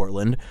tenure in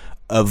Portland,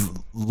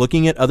 of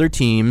looking at other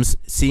teams,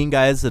 seeing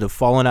guys that have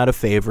fallen out of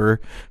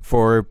favor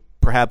for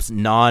perhaps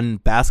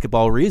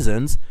non-basketball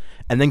reasons,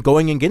 and then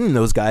going and getting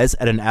those guys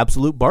at an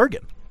absolute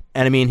bargain.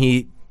 And I mean,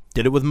 he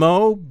did it with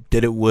Mo,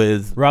 did it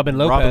with Robin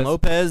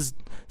Lopez,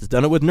 has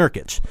done it with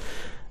Nurkic.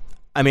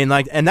 I mean,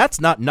 like, and that's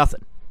not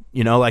nothing,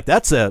 like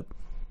that's a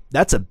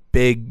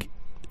big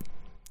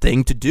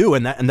thing to do.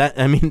 And that,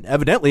 I mean,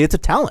 evidently it's a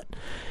talent.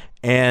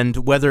 And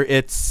whether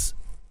it's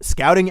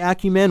scouting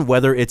acumen,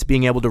 whether it's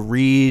being able to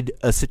read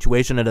a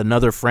situation at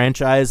another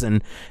franchise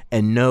and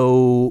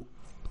know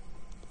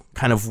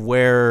kind of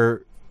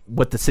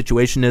what the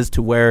situation is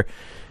to where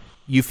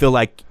you feel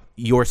like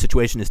your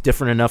situation is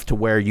different enough to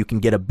where you can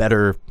get a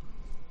better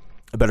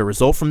a better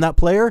result from that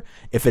player,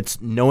 if it's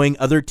knowing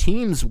other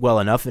teams well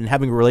enough and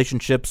having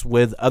relationships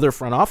with other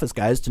front office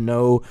guys to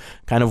know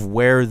kind of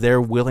where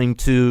they're willing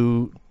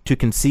to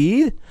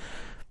concede,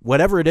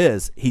 whatever it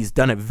is, he's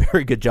done a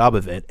very good job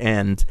of it.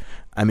 And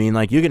I mean,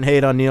 like, you can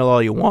hate on Neil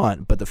all you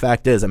want, but the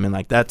fact is, I mean,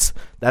 like, that's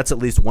at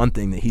least one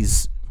thing that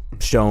he's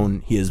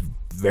shown he is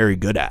very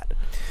good at.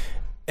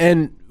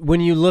 And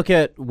when you look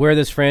at where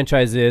this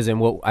franchise is and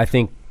what I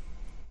think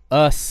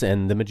us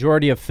and the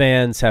majority of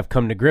fans have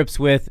come to grips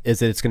with is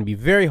that it's going to be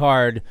very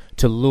hard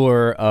to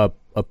lure a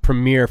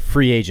premier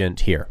free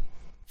agent here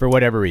for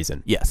whatever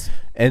reason. Yes.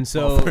 And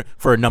so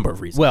for a number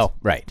of reasons. Well,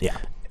 right. Yeah.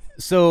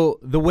 So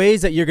the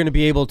ways that you're going to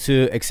be able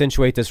to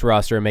accentuate this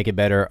roster and make it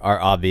better are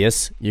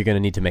obvious. You're going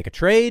to need to make a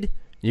trade.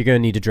 You're going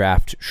to need to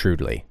draft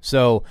shrewdly.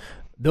 So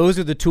those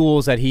are the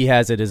tools that he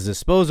has at his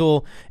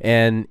disposal,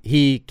 and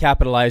he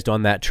capitalized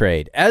on that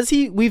trade, as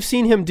we've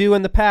seen him do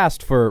in the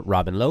past for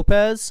Robin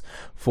Lopez,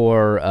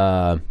 for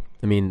the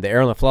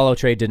Aaron Laflalo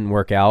trade didn't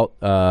work out.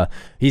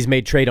 He's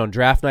made trade on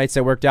draft nights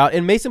that worked out,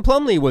 and Mason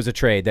Plumlee was a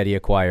trade that he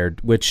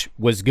acquired, which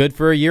was good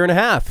for a year and a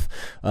half.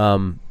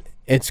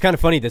 It's kind of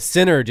funny. The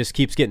center just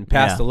keeps getting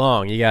passed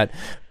along. You got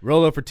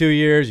Rolo for 2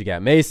 years. You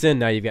got Mason.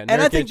 Now you've got Nurkic.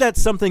 And I think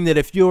that's something that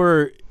if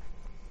you're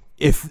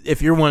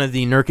one of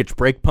the Nurkic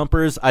break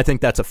pumpers, I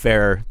think that's a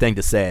fair thing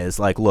to say. Is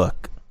like,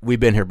 look, we've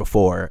been here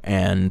before,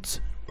 and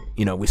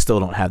we still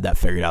don't have that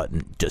figured out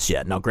just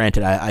yet. Now,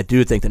 granted, I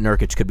do think that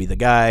Nurkic could be the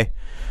guy,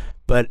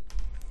 but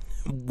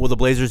will the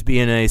Blazers be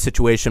in a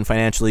situation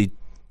financially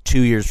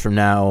 2 years from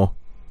now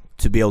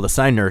to be able to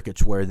sign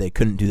Nurkic where they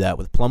couldn't do that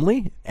with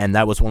Plumlee? And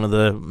that was one of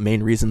the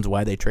main reasons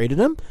why they traded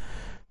him.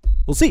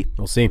 We'll see.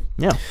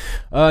 Yeah.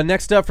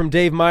 Next up from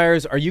Dave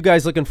Myers, are you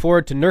guys looking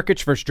forward to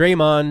Nurkic versus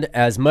Draymond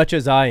as much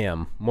as I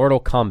am? Mortal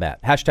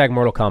Kombat.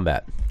 #Mortal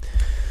Kombat.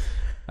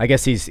 I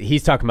guess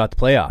he's talking about the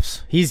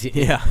playoffs.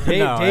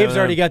 Dave's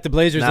already got the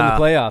Blazers in the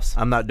playoffs.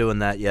 I'm not doing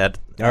that yet.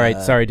 All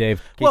right. Sorry,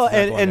 Dave. Well,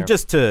 and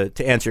just to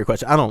answer your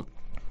question, I don't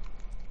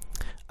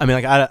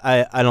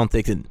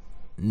think that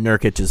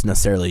Nurkic is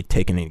necessarily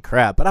taking any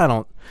crap,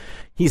 but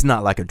he's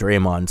not like a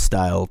Draymond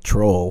style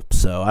troll,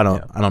 so I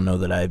don't know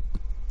that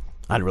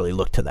I'd really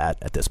look to that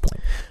at this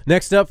point.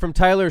 Next up from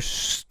Tyler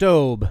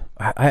Stobe.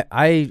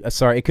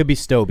 Sorry, it could be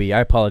Stobie. I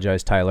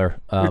apologize,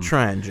 Tyler. You're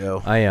trying,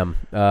 Joe. I am.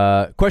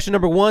 Question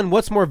number 1,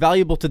 what's more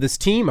valuable to this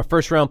team, a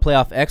first-round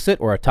playoff exit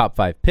or a top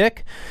 5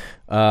 pick?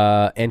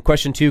 And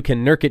question 2,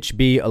 can Nurkic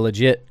be a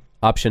legit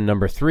option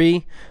number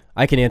 3?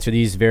 I can answer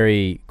these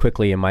very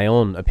quickly in my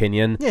own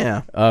opinion.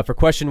 Yeah. For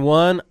question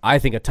 1, I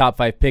think a top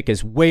 5 pick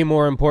is way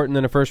more important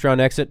than a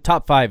first-round exit.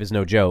 Top 5 is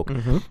no joke.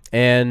 Mm-hmm.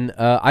 And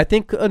I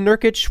think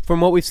Nurkic,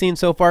 from what we've seen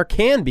so far,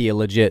 can be a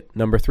legit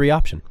number 3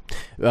 option.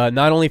 Not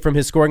only from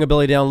his scoring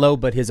ability down low,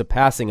 but his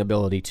passing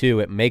ability, too.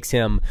 It makes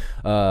him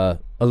a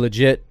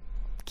legit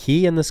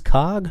key in this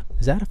cog.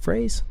 Is that a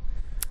phrase?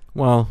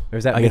 Well, or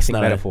is that mixing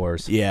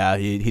metaphors? Yeah,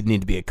 he'd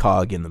need to be a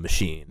cog in the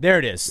machine. There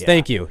it is. Yeah.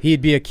 Thank you.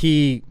 He'd be a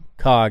key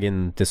cog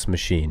in this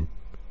machine.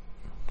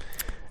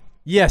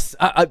 Yes,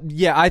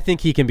 I think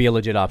he can be a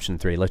legit option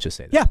 3. Let's just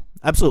say that. Yeah,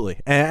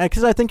 absolutely.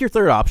 Because I think your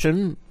third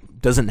option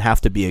doesn't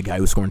have to be a guy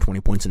who's scoring 20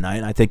 points a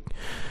night. I think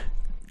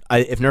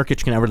if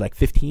Nurkic can average like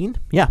 15,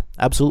 yeah,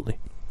 absolutely.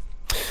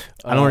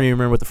 I don't even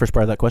remember what the first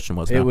part of that question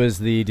was. It was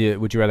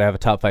would you rather have a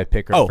top 5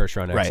 pick or a first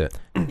round exit?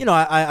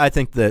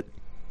 Right.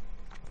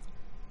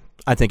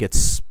 I think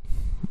it's,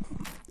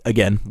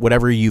 again,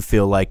 whatever you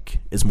feel like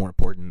is more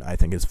important, I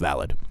think is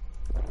valid.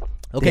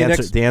 Okay,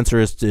 the answer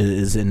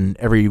is in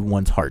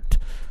everyone's heart.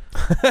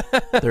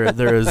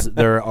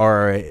 There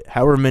are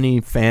however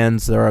many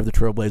fans there are of the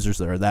Trailblazers,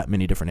 there are that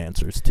many different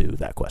answers to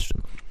that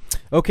question.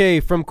 Okay,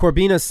 from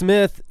Corbina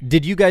Smith,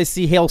 did you guys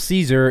see Hail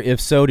Caesar?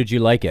 If so, did you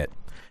like it?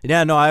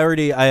 Yeah, no,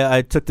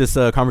 I took this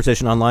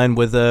conversation online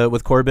with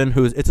Corbin,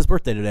 it's his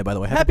birthday today, by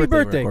the way. Happy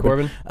birthday,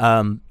 Corbin.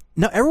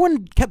 No,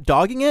 everyone kept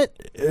dogging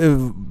it.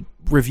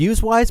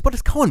 Reviews wise, but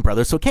it's Coen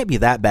Brothers, so it can't be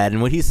that bad.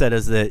 And what he said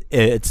is that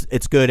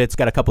it's good. It's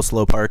got a couple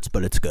slow parts,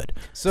 but it's good.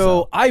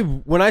 So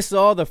when I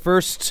saw the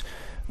first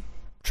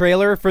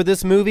trailer for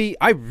this movie,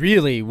 I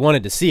really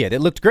wanted to see it. It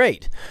looked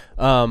great.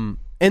 And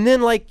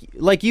then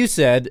like you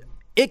said,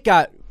 it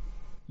got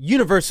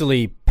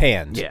universally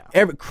panned,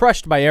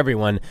 crushed by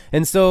everyone.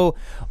 And so,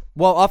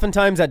 well,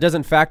 oftentimes that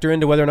doesn't factor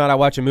into whether or not I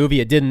watch a movie.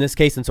 It did in this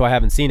case, and so I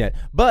haven't seen it.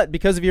 But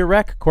because of your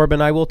rec,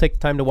 Corbin, I will take the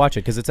time to watch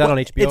it because it's out on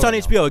HBO. It's on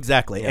HBO,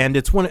 exactly. Yeah. And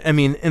it's one. I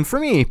mean, and for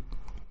me,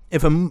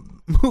 if a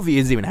movie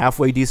is even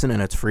halfway decent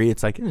and it's free,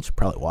 it's like, you should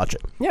probably watch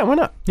it. Yeah, why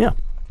not? Yeah.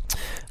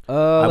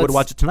 I would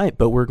watch it tonight,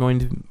 but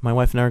my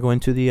wife and I are going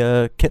to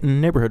the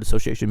Kenton Neighborhood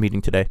Association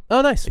meeting today.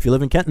 Oh, nice. If you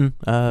live in Kenton,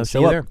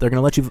 show up. They're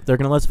going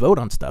to let us vote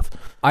on stuff.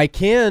 I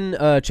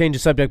can change the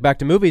subject back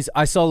to movies.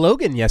 I saw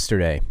Logan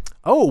yesterday.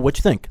 Oh, what'd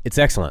you think? It's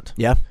excellent.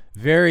 Yeah.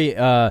 Very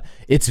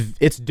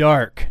it's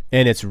dark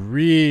and it's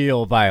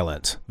real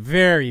violent.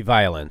 Very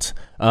violent.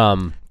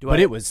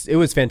 It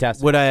was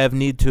fantastic. Would I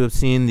need to have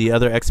seen the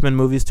other X-Men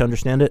movies to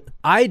understand it?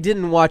 I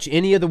didn't watch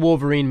any of the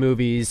Wolverine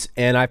movies,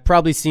 and I've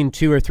probably seen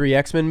 2 or 3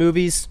 X-Men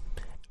movies.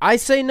 I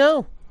say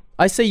no.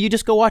 I say you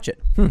just go watch it.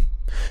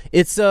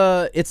 It's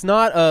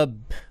not a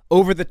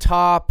over the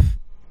top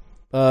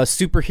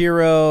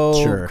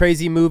superhero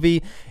crazy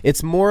movie.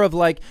 It's more of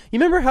like, you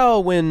remember how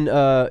when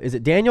is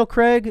it Daniel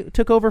Craig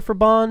took over for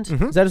Bond?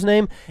 Is that his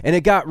name? And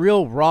it got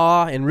real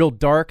raw and real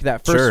dark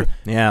that first.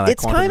 Yeah, like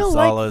it's kind of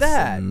like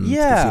that.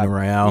 Yeah, Casino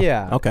Royale.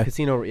 Yeah, okay.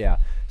 Casino. Yeah.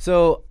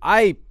 So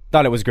I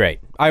thought it was great.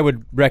 I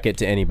would rec it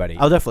to anybody.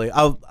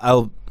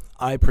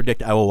 I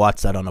predict I will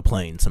watch that on a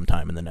plane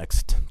sometime in the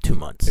next 2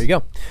 months. There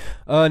you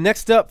go.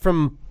 Next up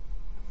from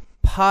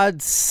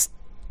Podstalgic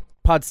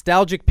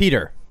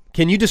Peter.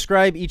 Can you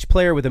describe each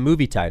player with a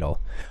movie title?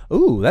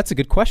 Ooh, that's a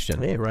good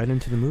question. Hey, right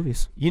into the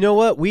movies. You know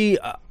what?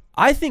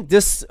 I think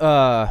this.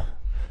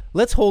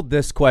 Let's hold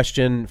this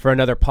question for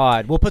another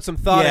pod. We'll put some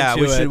thought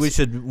into it.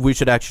 We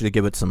should actually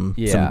give it some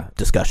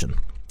discussion.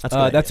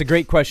 That's a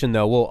great question,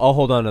 though. I'll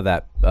hold on to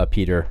that,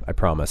 Peter. I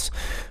promise.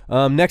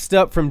 Next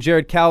up from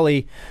Jared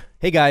Cowley.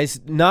 Hey guys,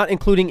 not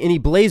including any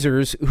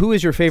Blazers, who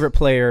is your favorite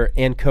player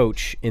and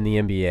coach in the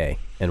NBA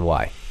and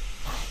why?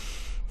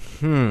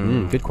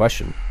 Good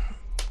question.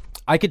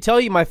 I could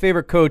tell you my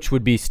favorite coach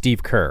would be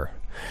Steve Kerr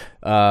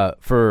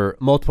for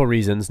multiple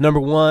reasons. Number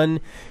one,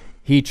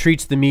 he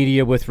treats the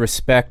media with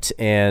respect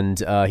and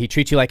he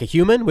treats you like a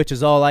human, which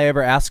is all I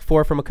ever ask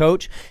for from a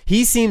coach.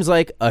 He seems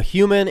like a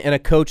human and a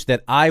coach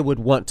that I would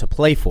want to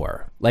play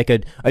for, like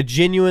a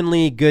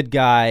genuinely good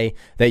guy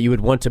that you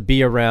would want to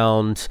be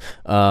around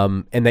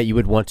and that you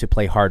would want to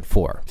play hard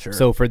for. Sure.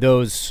 So for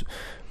those,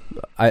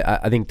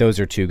 I think those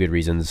are two good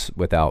reasons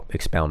without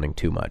expounding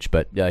too much,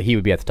 but he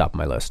would be at the top of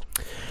my list.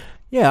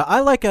 Yeah, I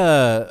like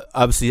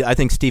obviously I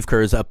think Steve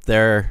Kerr is up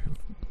there.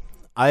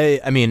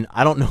 I mean,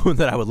 I don't know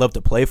that I would love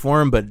to play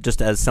for him, but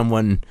just as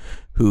someone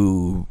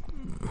who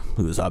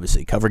is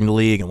obviously covering the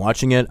league and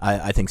watching it,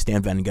 I think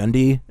Stan Van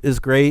Gundy is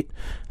great.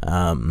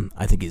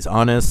 I think he's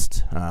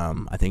honest.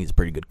 I think he's a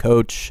pretty good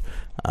coach.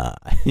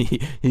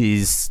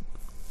 He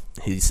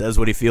says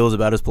what he feels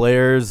about his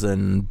players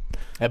and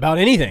about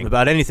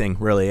anything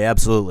really,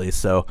 absolutely.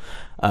 So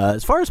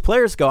as far as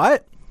players go,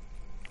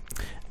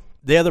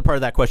 the other part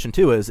of that question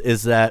too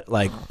is that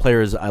like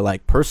players I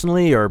like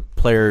personally or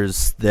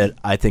players that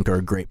I think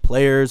are great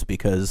players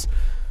because.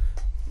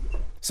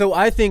 So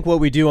I think what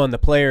we do on the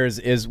players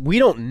is we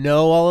don't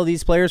know all of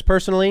these players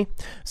personally.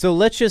 So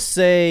let's just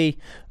say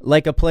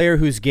like a player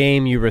whose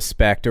game you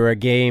respect or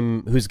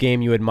whose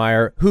game you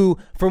admire, who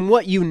from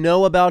what you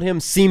know about him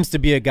seems to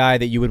be a guy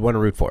that you would want to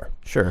root for.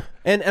 Sure.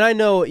 And I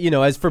know,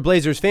 as for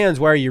Blazers fans,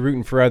 why are you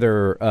rooting for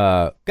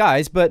other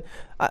guys? But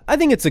I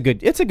think it's a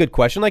good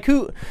question. Like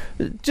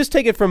just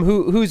take it from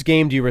whose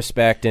game do you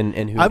respect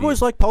and who? I've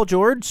always liked Paul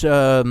George.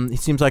 He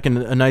seems like a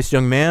nice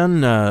young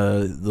man.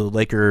 The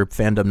Laker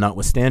fandom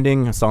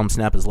notwithstanding, I saw him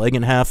snap his leg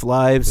in half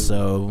live,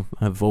 so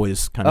I've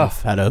always kind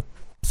of had a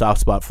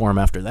soft spot for him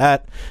after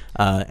that.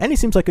 And he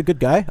seems like a good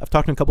guy. I've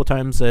talked to him a couple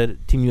times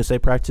at Team USA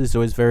practices. He's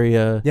always very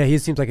he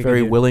seems like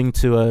very willing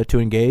to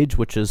engage,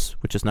 which is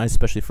nice,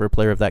 especially for a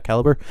player of that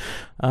caliber.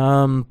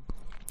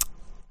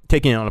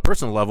 Taking it on a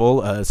personal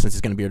level, since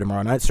he's going to be here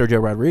tomorrow night, Sergio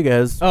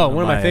Rodriguez. One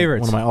of my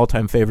favorites. One of my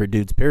all-time favorite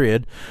dudes,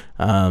 period.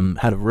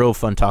 Had a real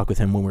fun talk with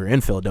him when we were in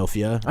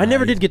Philadelphia. I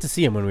never did get to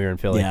see him when we were in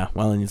Philly. Yeah,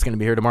 well, and he's going to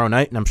be here tomorrow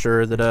night, and I'm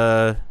sure that,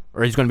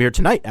 or he's going to be here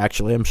tonight,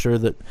 actually. I'm sure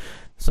that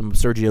some of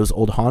Sergio's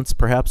old haunts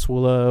perhaps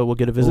will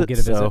get a visit.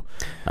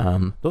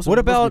 What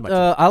about,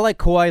 I like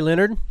Kawhi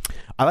Leonard.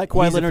 I like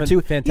Kawhi Leonard too.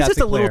 He's just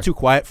a little too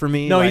quiet for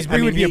me. No,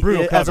 he would be a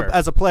brutal cover.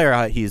 As a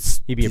player, he's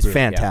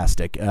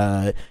fantastic.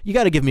 Yeah. You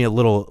got to give me a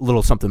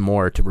little something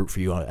more to root for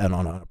you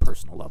on a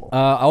personal level.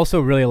 I also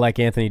really like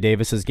Anthony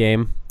Davis's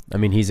game. I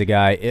mean, he's a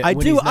guy.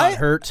 He's not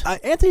hurt.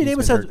 Anthony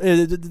Davis has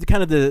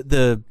kind of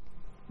the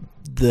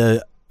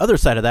other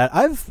side of that.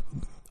 I've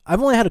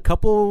only had a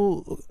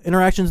couple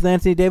interactions with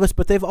Anthony Davis,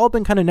 but they've all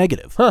been kind of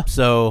negative. Huh.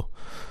 So.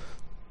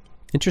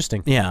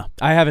 Interesting. Yeah.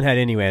 I haven't had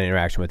any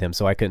interaction with him,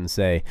 so I couldn't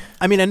say.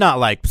 I mean, and not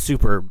like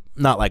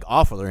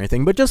awful or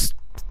anything, but just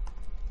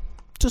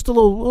a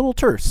little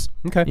terse.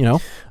 Okay.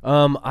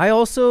 I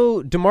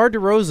also, DeMar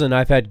DeRozan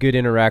I've had good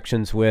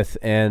interactions with,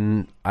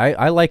 and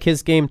I like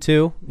his game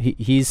too.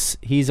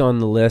 He's on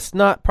the list.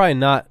 Probably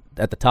not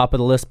at the top of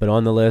the list, but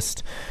on the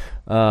list.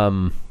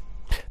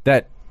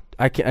 That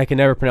I can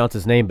never pronounce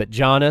his name, but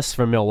Giannis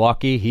from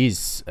Milwaukee,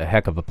 he's a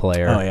heck of a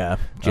player. Oh yeah,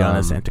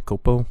 Giannis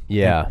Antetokounmpo.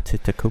 Yeah,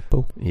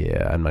 Antetokounmpo.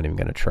 Yeah, I'm not even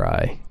gonna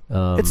try.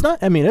 It's not.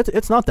 I mean,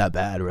 it's not that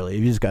bad, really.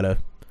 You just gotta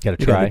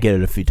try. Get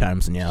it a few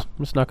times, and yeah,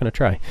 I'm just not gonna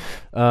try.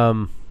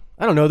 I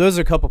don't know. Those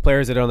are a couple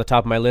players that are on the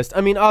top of my list.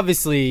 I mean,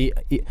 obviously,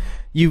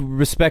 you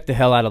respect the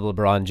hell out of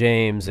LeBron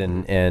James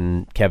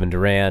and Kevin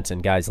Durant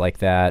and guys like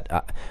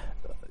that.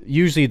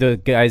 Usually the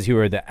guys who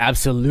are the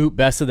absolute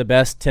best of the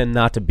best tend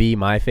not to be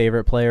my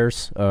favorite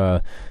players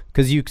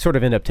because you sort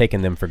of end up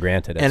taking them for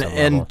granted at some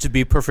level. And to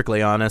be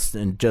perfectly honest,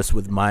 and just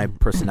with my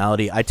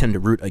personality, I tend to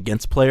root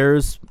against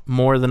players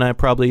more than I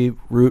probably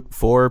root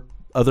for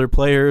other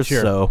players.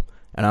 Sure. So,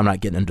 and I'm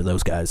not getting into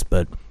those guys,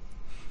 but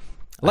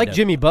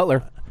Jimmy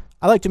Butler.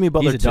 I like Jimmy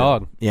Butler. He's a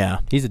dog. Yeah,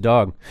 he's a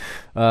dog.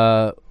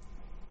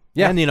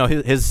 Yeah. And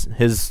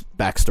his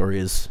backstory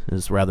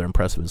is rather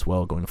impressive as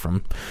well, going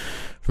from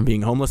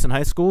being homeless in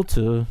high school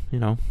to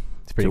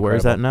it's pretty where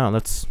he's incredible. at now.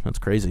 That's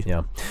crazy.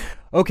 Yeah.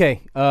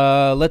 Okay.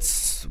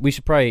 We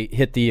should probably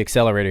hit the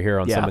accelerator here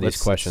on some of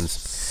these questions.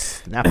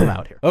 Snap them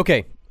out here.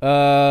 Okay.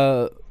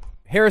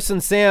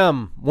 Harrison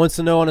Sam wants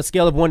to know, on a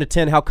scale of 1 to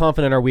 10, how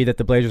confident are we that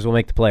the Blazers will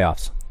make the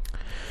playoffs?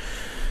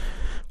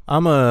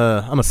 I'm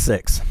a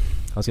 6. I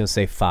was going to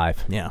say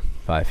 5. Yeah.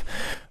 5.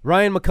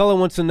 Ryan McCullough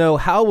wants to know,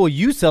 how will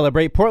you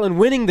celebrate Portland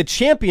winning the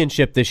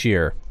championship this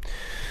year?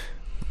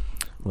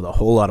 With a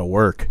whole lot of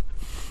work.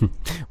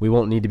 We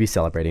won't need to be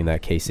celebrating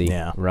that, Casey.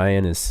 Yeah.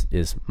 Ryan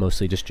is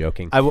mostly just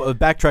joking. I will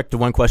backtrack to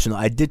one question.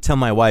 I did tell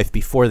my wife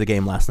before the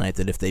game last night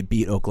that if they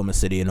beat Oklahoma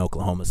City and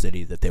Oklahoma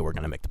City, that they were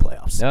going to make the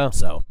playoffs. Oh.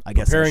 So I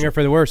guess Preparing her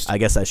for the worst. I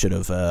guess I should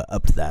have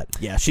upped that.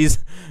 Yeah,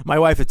 my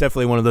wife is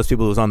definitely one of those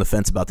people who's on the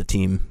fence about the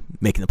team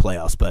making the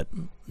playoffs, but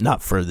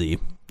not for the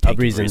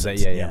reasons.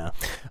 Yeah.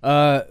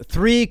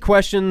 3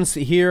 questions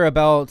here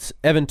about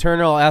Evan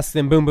Turner. I'll ask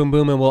them boom, boom,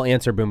 boom, and we'll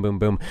answer boom, boom,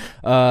 boom.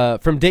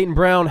 From Dayton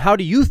Brown, how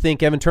do you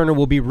think Evan Turner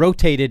will be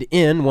rotated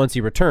in once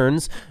he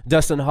returns?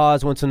 Dustin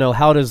Hawes wants to know,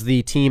 how does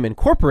the team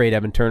incorporate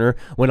Evan Turner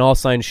when all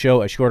signs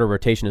show a shorter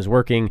rotation is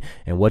working,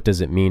 and what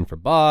does it mean for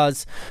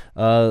Boz?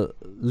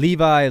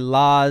 Levi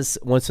Laz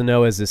wants to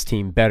know, is this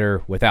team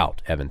better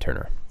without Evan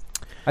Turner?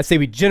 I'd say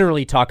we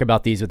generally talk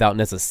about these without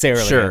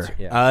necessarily answering.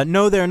 Yeah.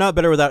 No, they're not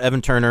better without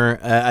Evan Turner.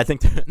 I think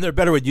they're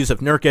better with Jusuf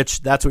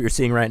Nurkic. That's what you're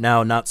seeing right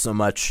now, not so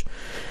much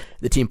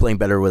the team playing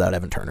better without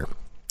Evan Turner.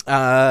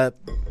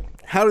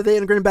 How do they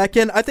integrate him back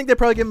in? I think they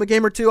probably give him a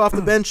game or two off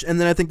the bench, and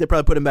then I think they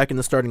probably put him back in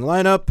the starting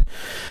lineup.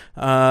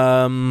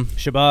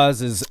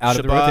 Shabazz is out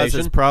of the rotation.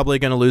 Shabazz is probably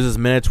going to lose his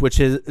minutes, which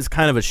is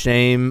kind of a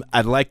shame.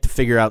 I'd like to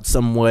figure out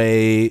some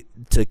way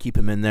to keep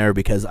him in there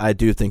because I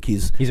do think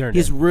he's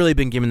really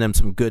been giving them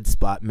some good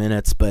spot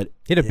minutes. But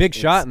he had a big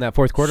shot in that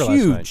fourth quarter last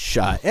night. Huge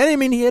shot, and I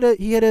mean he had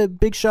a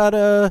big shot.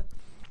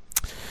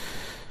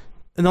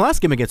 In the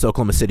last game against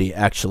Oklahoma City,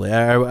 actually,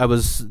 I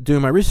was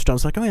doing my research. I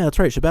was like, oh yeah, that's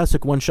right. Shabazz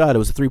took one shot. It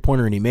was a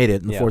 3-pointer, and he made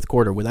it in the fourth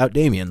quarter without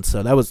Damian.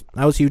 So that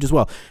was huge as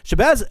well.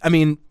 Shabazz, I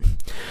mean,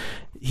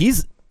 he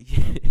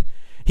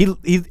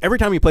every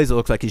time he plays, it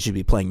looks like he should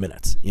be playing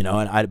minutes,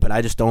 but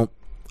I just don't.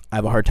 I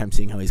have a hard time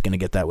seeing how he's going to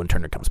get that when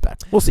Turner comes back.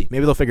 We'll see.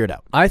 Maybe they'll figure it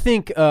out. I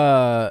think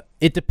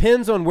it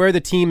depends on where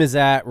the team is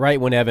at right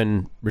when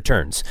Evan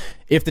returns.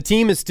 If the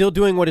team is still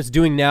doing what it's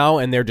doing now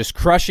and they're just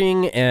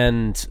crushing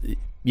and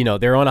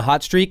they're on a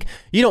hot streak,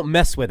 you don't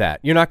mess with that.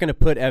 You're not going to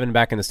put Evan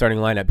back in the starting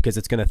lineup because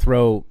it's going to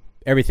throw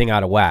everything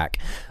out of whack.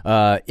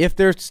 If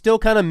they're still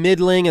kind of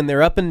middling and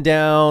they're up and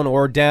down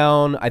or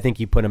down, I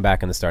think you put him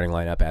back in the starting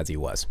lineup as he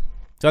was.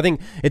 So I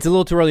think it's a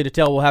little too early to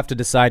tell. We'll have to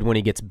decide when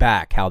he gets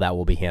back how that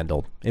will be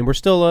handled. And we're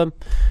still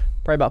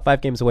probably about 5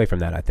 games away from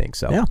that, I think.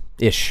 So yeah.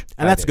 Ish.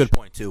 And that's a good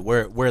point, too.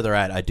 Where they're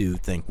at, I do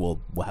think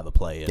we'll have a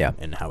play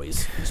in how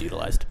he's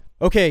utilized.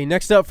 Okay,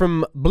 next up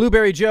from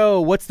Blueberry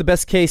Joe, what's the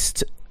best case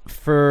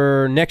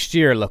for next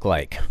year look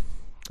like?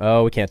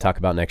 Oh, we can't talk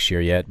about next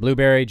year yet.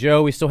 Blueberry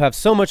Joe, we still have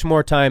so much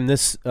more time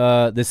this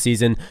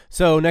season.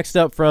 So next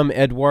up from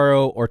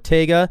Eduardo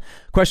Ortega,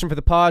 question for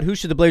the pod: who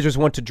should the Blazers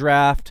want to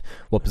draft?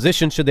 What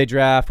position should they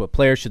draft? What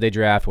players should they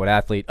draft? What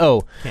athlete?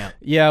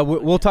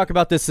 We'll talk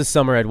about this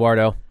summer,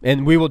 Eduardo,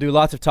 and we will do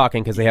lots of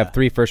talking because they have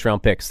 3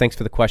 first-round picks. Thanks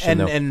for the question,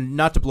 though. And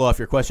not to blow off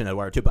your question,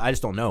 Eduardo, too, but I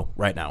just don't know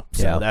right now.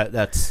 So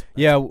that's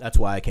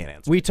why I can't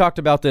answer. We talked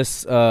about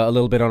this a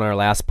little bit on our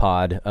last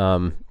pod.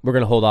 We're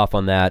going to hold off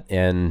on that,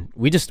 and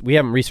we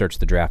haven't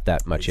researched the draft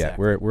that much yet.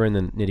 We're in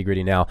the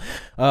nitty-gritty now.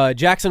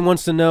 Jackson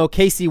wants to know,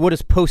 Casey, what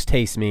does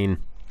post-haste mean?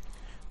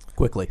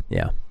 Quickly.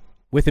 Yeah.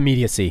 With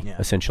immediacy,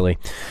 essentially.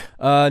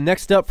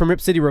 Next up from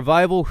Rip City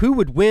Revival, who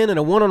would win in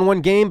a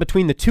one-on-one game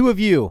between the two of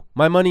you?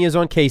 My money is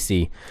on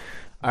Casey.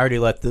 I already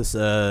let this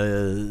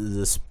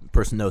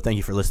person know, thank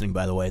you for listening,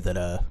 by the way,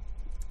 that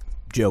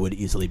Joe would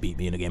easily beat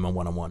me in a game on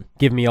one-on-one.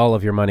 Give me all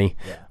of your money.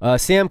 Yeah.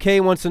 Sam K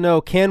wants to know,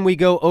 can we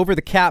go over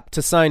the cap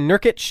to sign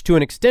Nurkic to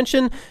an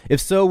extension? If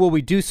so, will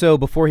we do so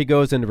before he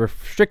goes into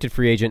restricted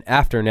free agent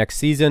after next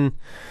season?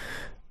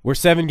 We're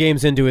 7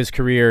 games into his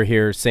career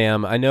here,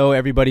 Sam. I know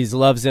everybody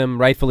loves him,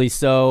 rightfully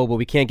so, but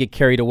we can't get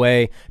carried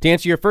away. To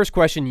answer your first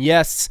question,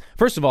 yes.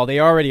 First of all, they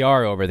already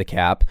are over the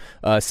cap.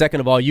 Second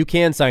of all, you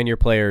can sign your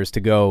players to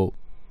go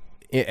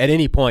at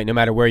any point, no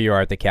matter where you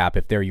are at the cap.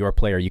 If they're your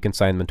player, you can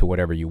sign them to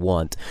whatever you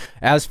want.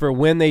 As for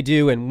when they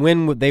do and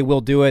when they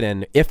will do it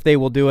and if they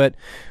will do it,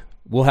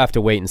 we'll have to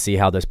wait and see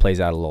how this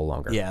plays out a little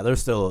longer. Yeah, they're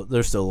still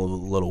a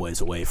little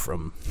ways away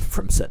from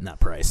setting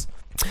that price.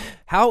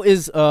 How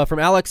is, from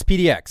Alex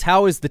PDX,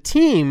 how is the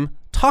team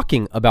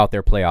talking about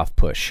their playoff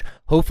push?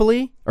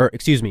 Hopeful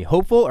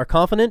or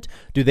confident?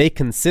 Do they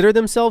consider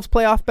themselves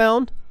playoff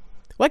bound?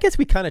 Well, I guess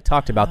we kind of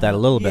talked about that a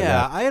little bit.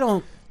 Yeah,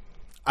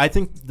 I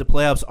think the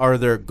playoffs are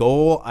their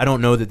goal. I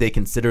don't know that they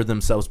consider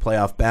themselves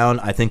playoff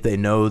bound. I think they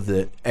know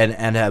that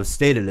and have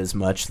stated as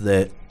much,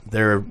 that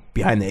they're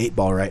behind the 8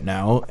 ball right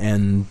now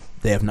and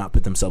they have not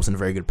put themselves in a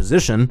very good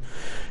position.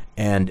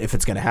 And if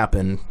it's going to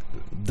happen,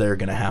 they're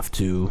going to have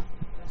to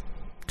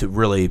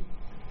really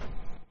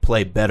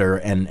play better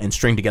and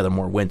string together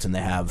more wins than they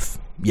have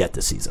yet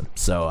this season.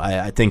 So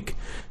I think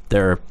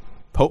they're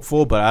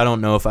hopeful, but I don't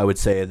know if I would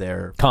say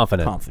they're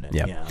confident.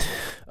 Yep.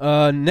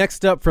 Yeah.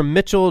 Next up from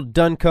Mitchell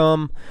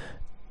Duncombe,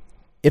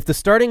 if the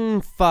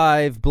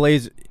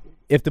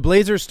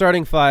Blazers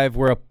starting five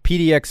were a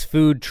PDX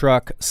food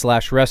truck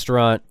 /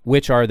 restaurant,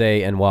 which are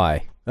they and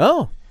why?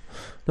 Oh,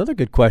 another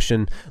good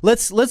question.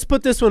 Let's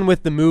put this one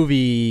with the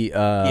movie.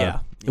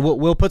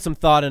 We'll put some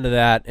thought into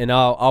that, and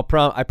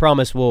I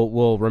promise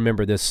we'll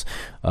remember this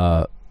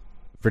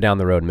for down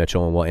the road,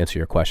 Mitchell, and we'll answer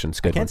your questions.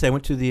 Good. I can't say I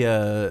went to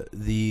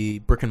the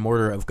brick and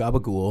mortar of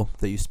Gabagool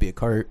that used to be a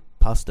cart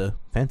pasta.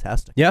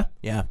 Fantastic. Yeah.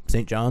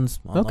 St. John's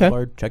on Okay.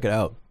 Lombard. Check it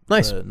out.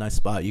 Nice. It's a nice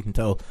spot. You can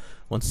tell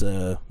once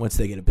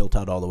they get it built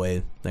out all the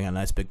way, they got a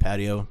nice big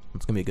patio.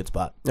 It's gonna be a good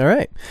spot. All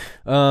right.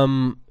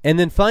 And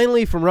then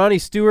finally from Ronnie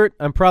Stewart,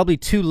 I'm probably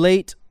too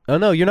late. Oh,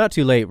 no, you're not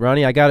too late,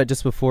 Ronnie. I got it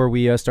just before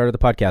we started the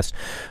podcast.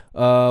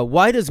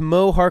 Why does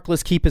Mo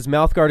Harkless keep his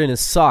mouthguard in his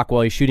sock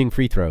while he's shooting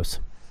free throws?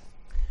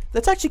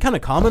 That's actually kind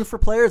of common for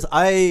players.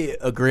 I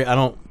agree. I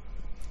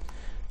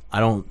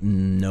don't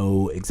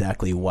know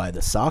exactly why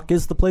the sock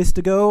is the place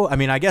to go. I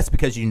mean, I guess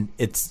because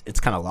it's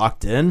kind of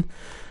locked in.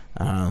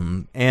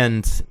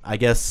 And I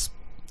guess,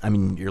 I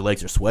mean, your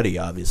legs are sweaty,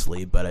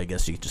 obviously, but I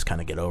guess you just kind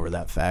of get over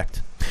that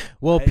fact.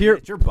 Well,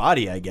 it's your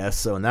body, I guess.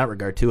 So in that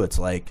regard, too, it's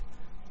like,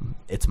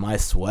 it's my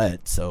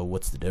sweat. So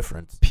what's the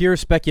difference? Pure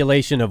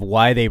speculation of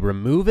why they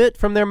remove it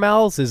from their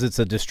mouths is it's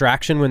a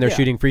distraction when they're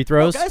shooting free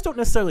throws. Well, guys don't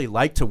necessarily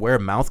like to wear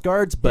mouth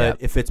guards, but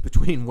if it's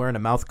between wearing a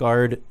mouth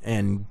guard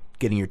and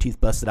getting your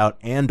teeth busted out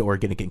and or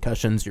getting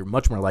concussions, you're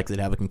much more likely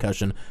to have a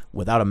concussion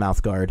without a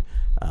mouth guard.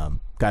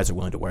 Guys are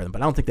willing to wear them,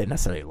 but I don't think they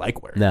necessarily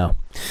like wearing them.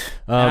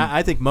 No. And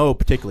I think Mo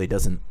particularly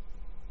doesn't.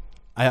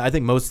 I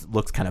think Mo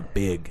looks kind of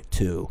big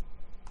too.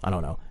 I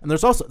don't know. And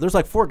there's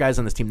like 4 guys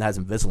on this team that has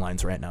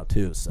Invisaligns right now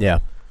too. So. Yeah.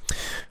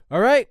 All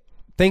right.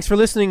 Thanks for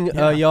listening,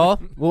 y'all.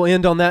 We'll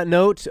end on that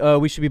note.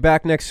 We should be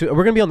back next. We're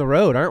going to be on the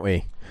road, aren't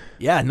we?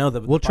 Yeah. No.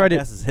 The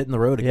podcast is hitting the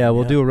road again. Yeah.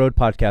 We'll do a road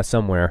podcast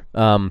somewhere.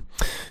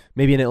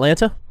 Maybe in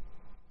Atlanta.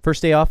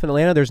 First day off in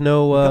Atlanta. There's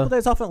no. A couple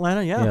days off in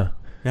Atlanta. Yeah.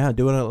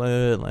 Doing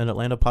an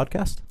Atlanta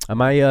podcast.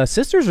 My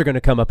sisters are going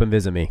to come up and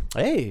visit me.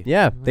 Hey.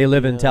 Yeah. They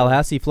live in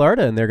Tallahassee,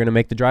 Florida, and they're going to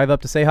make the drive up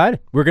to say hi.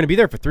 We're going to be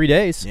there for 3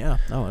 days. Yeah.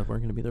 No, we're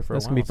going to be there for a while.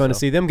 It's going to be fun to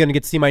see them. Going to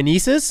get to see my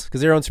nieces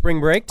because they're on spring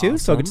break too,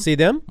 so I get to see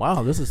them.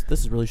 Wow, this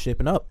is really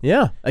shaping up.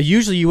 Yeah.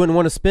 Usually you wouldn't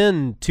want to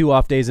spend 2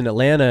 off days in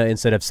Atlanta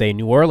instead of, say,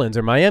 New Orleans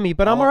or Miami,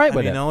 but I'm all right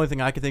with it. The only thing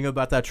I can think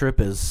about that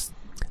trip is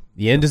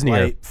the end is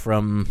near.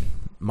 From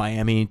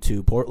Miami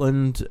to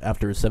Portland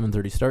after a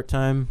 7:30 start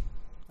time.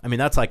 I mean,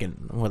 that's like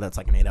an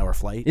 8-hour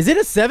flight. Is it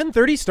a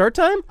 7:30 start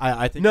time?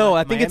 I think no.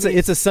 I think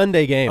it's a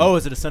Sunday game. Oh,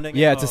 is it a Sunday game?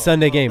 Yeah, it's a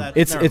Sunday game.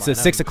 It's a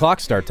 6 o'clock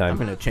start time. I'm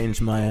gonna change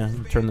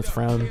turn this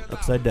frown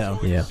upside down.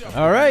 Yeah.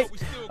 All right.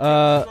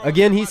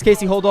 Again, he's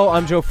Casey Holdahl.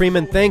 I'm Joe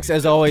Freeman. Thanks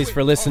as always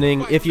for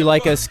listening. If you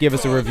like us, give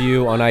us a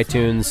review on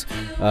iTunes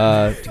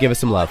to give us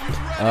some love.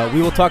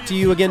 We will talk to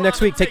you again next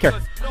week. Take care.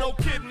 No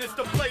kidding, it's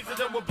the Blazers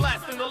and we're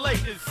blasting the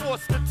Lakers.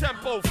 Force the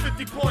tempo,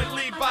 50-point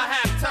lead by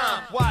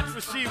halftime. Watch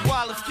Rasheed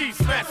Wallace keep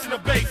smashing the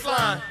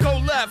baseline. Go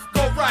left,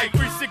 go right,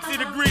 360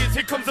 degrees.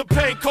 Here comes a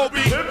paint,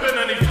 Kobe. Pippin'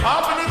 and he's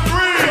popping a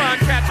 3. Try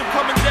and catch him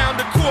coming down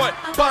the court.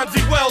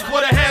 Bonzi Wells,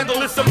 what a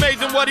handle. It's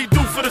amazing what he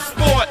do for the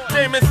sport.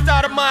 Damon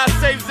Stoudemire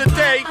saves the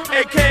day,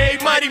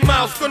 a.k.a. Mighty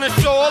Mouse. Gonna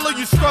show all of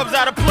you scrubs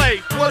how to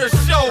play. What a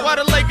show. Why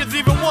the Lakers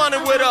even want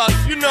it with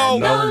us, you know.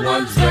 No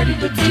one's ready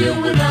to deal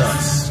with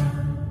us.